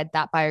has just read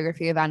that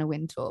biography of Anna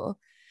Wintour,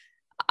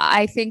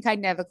 I think I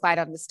never quite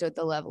understood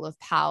the level of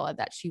power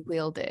that she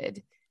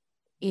wielded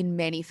in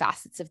many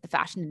facets of the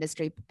fashion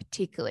industry,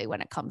 particularly when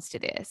it comes to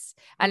this.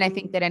 And I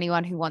think that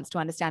anyone who wants to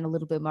understand a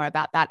little bit more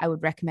about that, I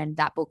would recommend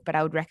that book, but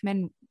I would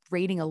recommend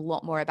reading a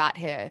lot more about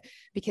her,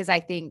 because I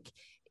think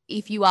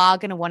if you are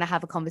going to want to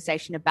have a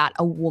conversation about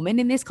a woman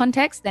in this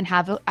context, then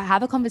have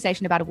a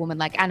conversation about a woman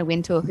like Anna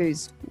Wintour,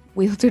 who's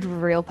wielded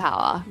real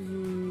power.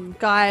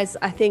 Guys,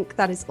 I think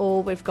that is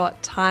all we've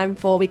got time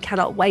for. We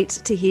cannot wait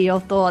to hear your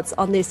thoughts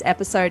on this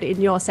episode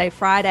in Your Say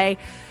Friday.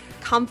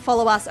 Come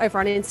follow us over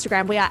on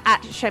Instagram. We are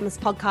at Shameless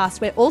Podcast.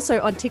 We're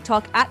also on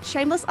TikTok at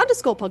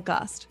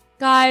Shameless_podcast.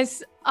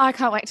 Guys, I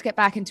can't wait to get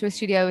back into a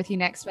studio with you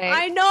next week.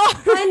 I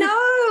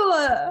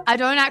know. I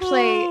don't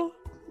actually...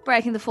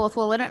 breaking the fourth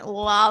wall. I don't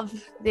love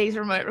these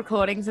remote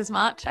recordings as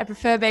much. I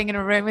prefer being in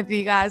a room with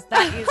you guys.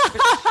 That is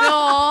for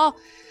sure.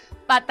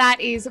 But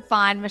that is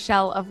fine,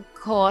 Michelle, of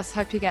course.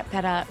 Hope you get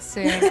better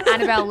soon.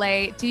 Annabelle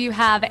Lee, do you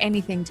have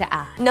anything to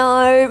add?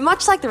 No,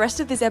 much like the rest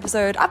of this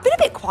episode, I've been a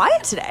bit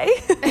quiet today.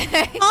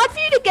 Hard for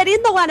you to get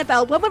in though,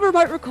 Annabelle. When we're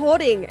remote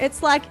recording,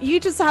 it's like you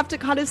just have to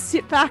kind of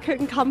sit back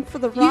and come for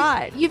the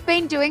ride. You've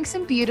been doing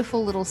some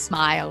beautiful little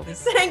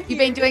smiles. Thank you. You've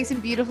been doing some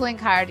beautiful,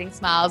 encouraging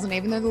smiles. And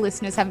even though the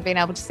listeners haven't been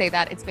able to see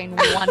that, it's been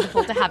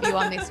wonderful to have you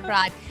on this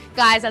ride.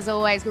 Guys, as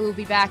always, we will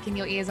be back in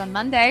your ears on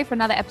Monday for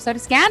another episode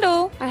of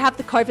Scandal. I have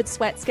the COVID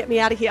sweats. Get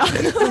me out of here.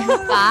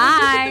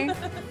 Bye.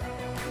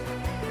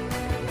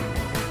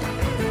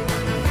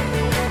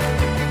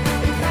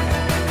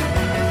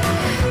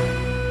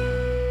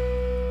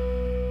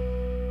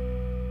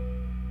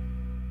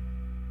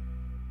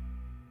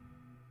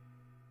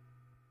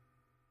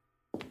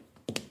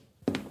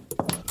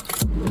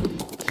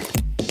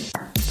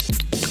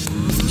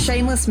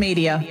 Shameless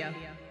Media.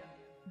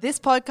 This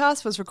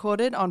podcast was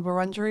recorded on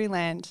Wurundjeri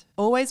land.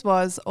 Always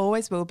was,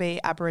 always will be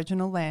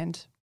Aboriginal land.